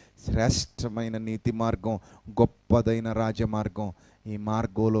ఏర్పరిచినటువంటి శ్రేష్టమైన నీతి మార్గం, గొప్పదైన రాజమార్గం. ఈ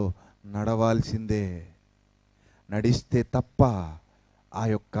మార్గంలో నడవాల్సిందే. నడిస్తే తప్ప ఆ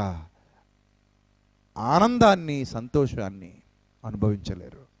యొక్క ఆనందాన్ని, సంతోషాన్ని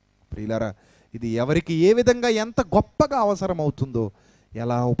అనుభవించలేరు. ప్రియులారా, ఇది ఎవరికి ఏ విధంగా ఎంత గొప్పగా అవసరం అవుతుందో,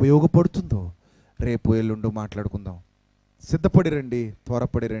 ఎలా ఉపయోగపడుతుందో రేపు ఎల్లుండి మాట్లాడుకుందాం. సిద్ధపడి రండి,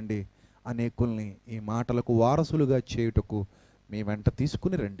 త్వరపడి రండి. అనేకుల్ని ఈ మాటలకు వారసులుగా చేయుటకు మీ వెంట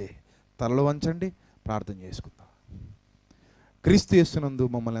తీసుకుని రండి. తలలు వంచండి, ప్రార్థన చేసుకుందాం. క్రీస్తు యేసునందు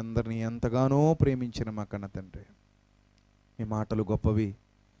మమ్మల్ని అందరినీ ఎంతగానో ప్రేమించిన మా కన్న తండ్రి, ఈ మాటలు గొప్పవి,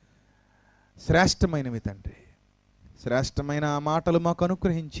 శ్రేష్టమైనవి తండ్రి. శ్రేష్టమైన ఆ మాటలు మాకు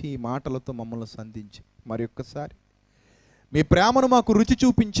అనుగ్రహించి ఈ మాటలతో మమ్మల్ని సంధించి మరి ఒక్కసారి మీ ప్రేమను మాకు రుచి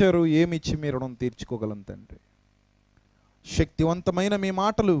చూపించారు. ఏమిచ్చి మీ రుణం తీర్చుకోగలం తండ్రి. శక్తివంతమైన మీ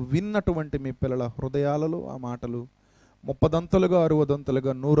మాటలు విన్నటువంటి మీ పిల్లల హృదయాలలో ఆ మాటలు 30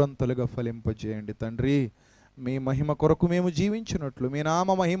 60 100 ఫలింపజేయండి తండ్రి. మీ మహిమ కొరకు మేము జీవించినట్లు, మీ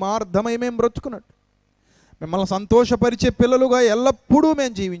నామ మహిమార్థమై మేము బ్రతుకున్నట్లు, మిమ్మల్ని సంతోషపరిచే పిల్లలుగా ఎల్లప్పుడూ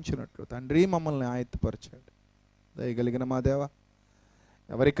మేము జీవించినట్లు తండ్రి మమ్మల్ని ఆయత్తపరచండి. దయగలిగిన మా దేవ,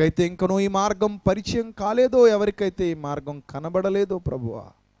 ఎవరికైతే ఇంకనూ ఈ మార్గం పరిచయం కాలేదో, ఎవరికైతే ఈ మార్గం కనబడలేదో ప్రభువా,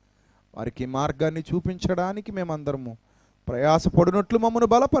 వారికి ఈ మార్గాన్ని చూపించడానికి మేమందరము ప్రయాసపడినట్లు మమ్మల్ని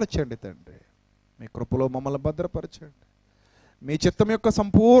బలపరచండి తండ్రి. మీ కృపలో మమ్మల్ని భద్రపరచండి. మీ చిత్తం యొక్క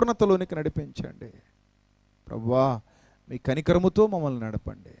సంపూర్ణతలోనికి నడిపించండి ప్రభువా. మీ కనికరముతో మమ్మల్ని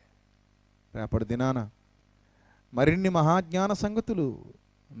నడపండి. రేపటి దినాన మరిన్ని మహాజ్ఞాన సంగతులు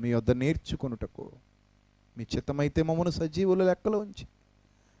మీ వద్ద నేర్చుకొనుటకు మీ చిత్తమైతే మమ్మల్ని సజీవుల లెక్కలో ఉంచి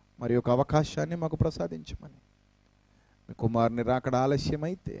మరి ఒక అవకాశాన్ని మాకు ప్రసాదించమని, మీ కుమారుని రాకడ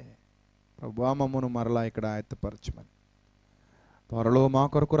ఆలస్యమైతే ప్రభువా మమ్మను మరలా ఇక్కడ ఆయత్తపరచమని, త్వరలో మా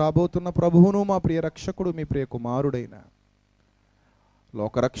కొరకు రాబోతున్న ప్రభువును, మా ప్రియ రక్షకుడు, మీ ప్రియ కుమారుడైన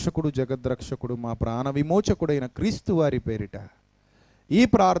లోకరక్షకుడు, జగద్రక్షకుడు, మా ప్రాణ విమోచకుడైన క్రీస్తు వారి పేరిట ఈ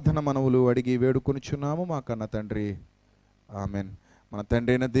ప్రార్థన మనవులు అడిగి వేడుకొనుచున్నాము మా కన్న తండ్రి. ఆమెన్. మన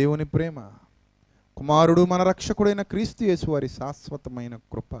తండ్రి అయిన దేవుని ప్రేమ, కుమారుడు మన రక్షకుడైన క్రీస్తు యేసు వారి శాశ్వతమైన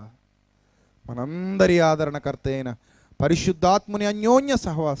కృప, మనందరి ఆదరణకర్త అయిన పరిశుద్ధాత్ముని అన్యోన్య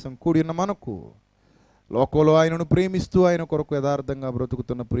సహవాసం కూడిన మనకు, లోకంలో ఆయనను ప్రేమిస్తూ ఆయన కొరకు యథార్థంగా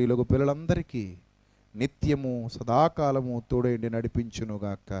బ్రతుకుతున్న ప్రియులకు పిల్లలందరికీ నిత్యము సదాకాలము తోడేండి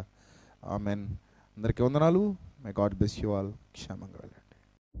నడిపించునుగాక. ఆమెన్. అందరికీ వందనాలు. My God bless you all. క్షేమంగా వెళ్ళండి.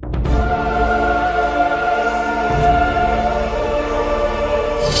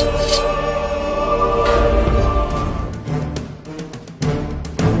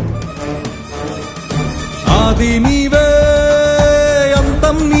 ఆది నీవే,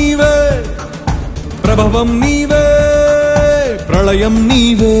 అంతం నీవే, ప్రభవం నీవే, ప్రళయం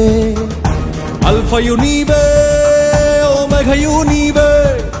నీవే, అల్ఫయు నీవే, ఓమెఘయు నీవే,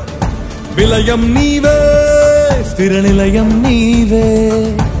 విలయం నీవే, స్థిర నిలయం నీవే,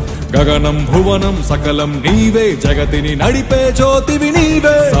 గగనం భువనం సకలం నీవే, జగతిని నడిపే జ్యోతివి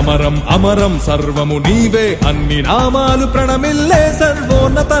నీవే, సమరం అమరం సర్వము నీవే, అన్ని నామాలు ప్రణమిల్లే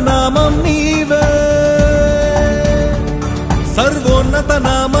సర్వోన్నత నామం నీవే, సర్వోన్నత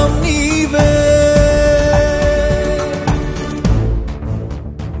నామం నీవే.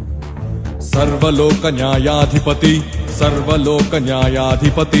 సర్వలోక న్యాయాధిపతి, సర్వలోక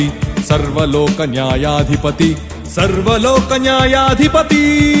న్యాయాధిపతి, సర్వలోక న్యాయాధిపతి, సర్వలోక న్యాయాధిపతి,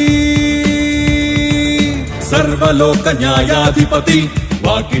 సర్వలోక న్యాయాధిపతి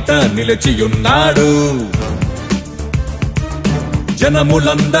వాకిట నిలిచియున్నాడు.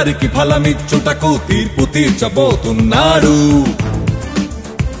 జనములందరికి ఫలమిచ్చుటకు తీర్పు తీర్చబోతున్నాడు.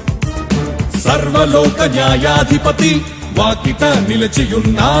 సర్వలోక న్యాయాధిపతి వాకిట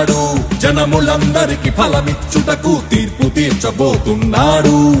నిలిచియున్నాడు. జనములందరికి ఫలమిచ్చుటకు తీర్పు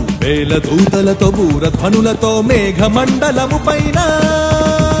తీర్చబోతున్నాడు. వేల దూతలతో బూరధ్వనులతో మేఘమండలము పైన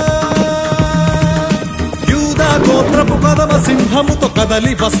యూదా గోత్రపు కదమ సింహముతో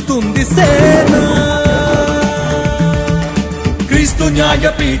కదలి వస్తుంది సేన. క్రీస్తు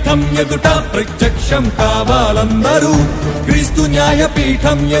న్యాయపీఠం ఎదుట ప్రత్యక్షం కావాలందరూ. క్రీస్తు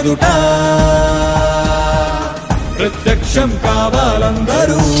న్యాయపీఠం ఎదుట ప్రత్యక్షం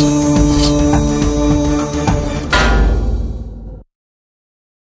కావాలందరూ.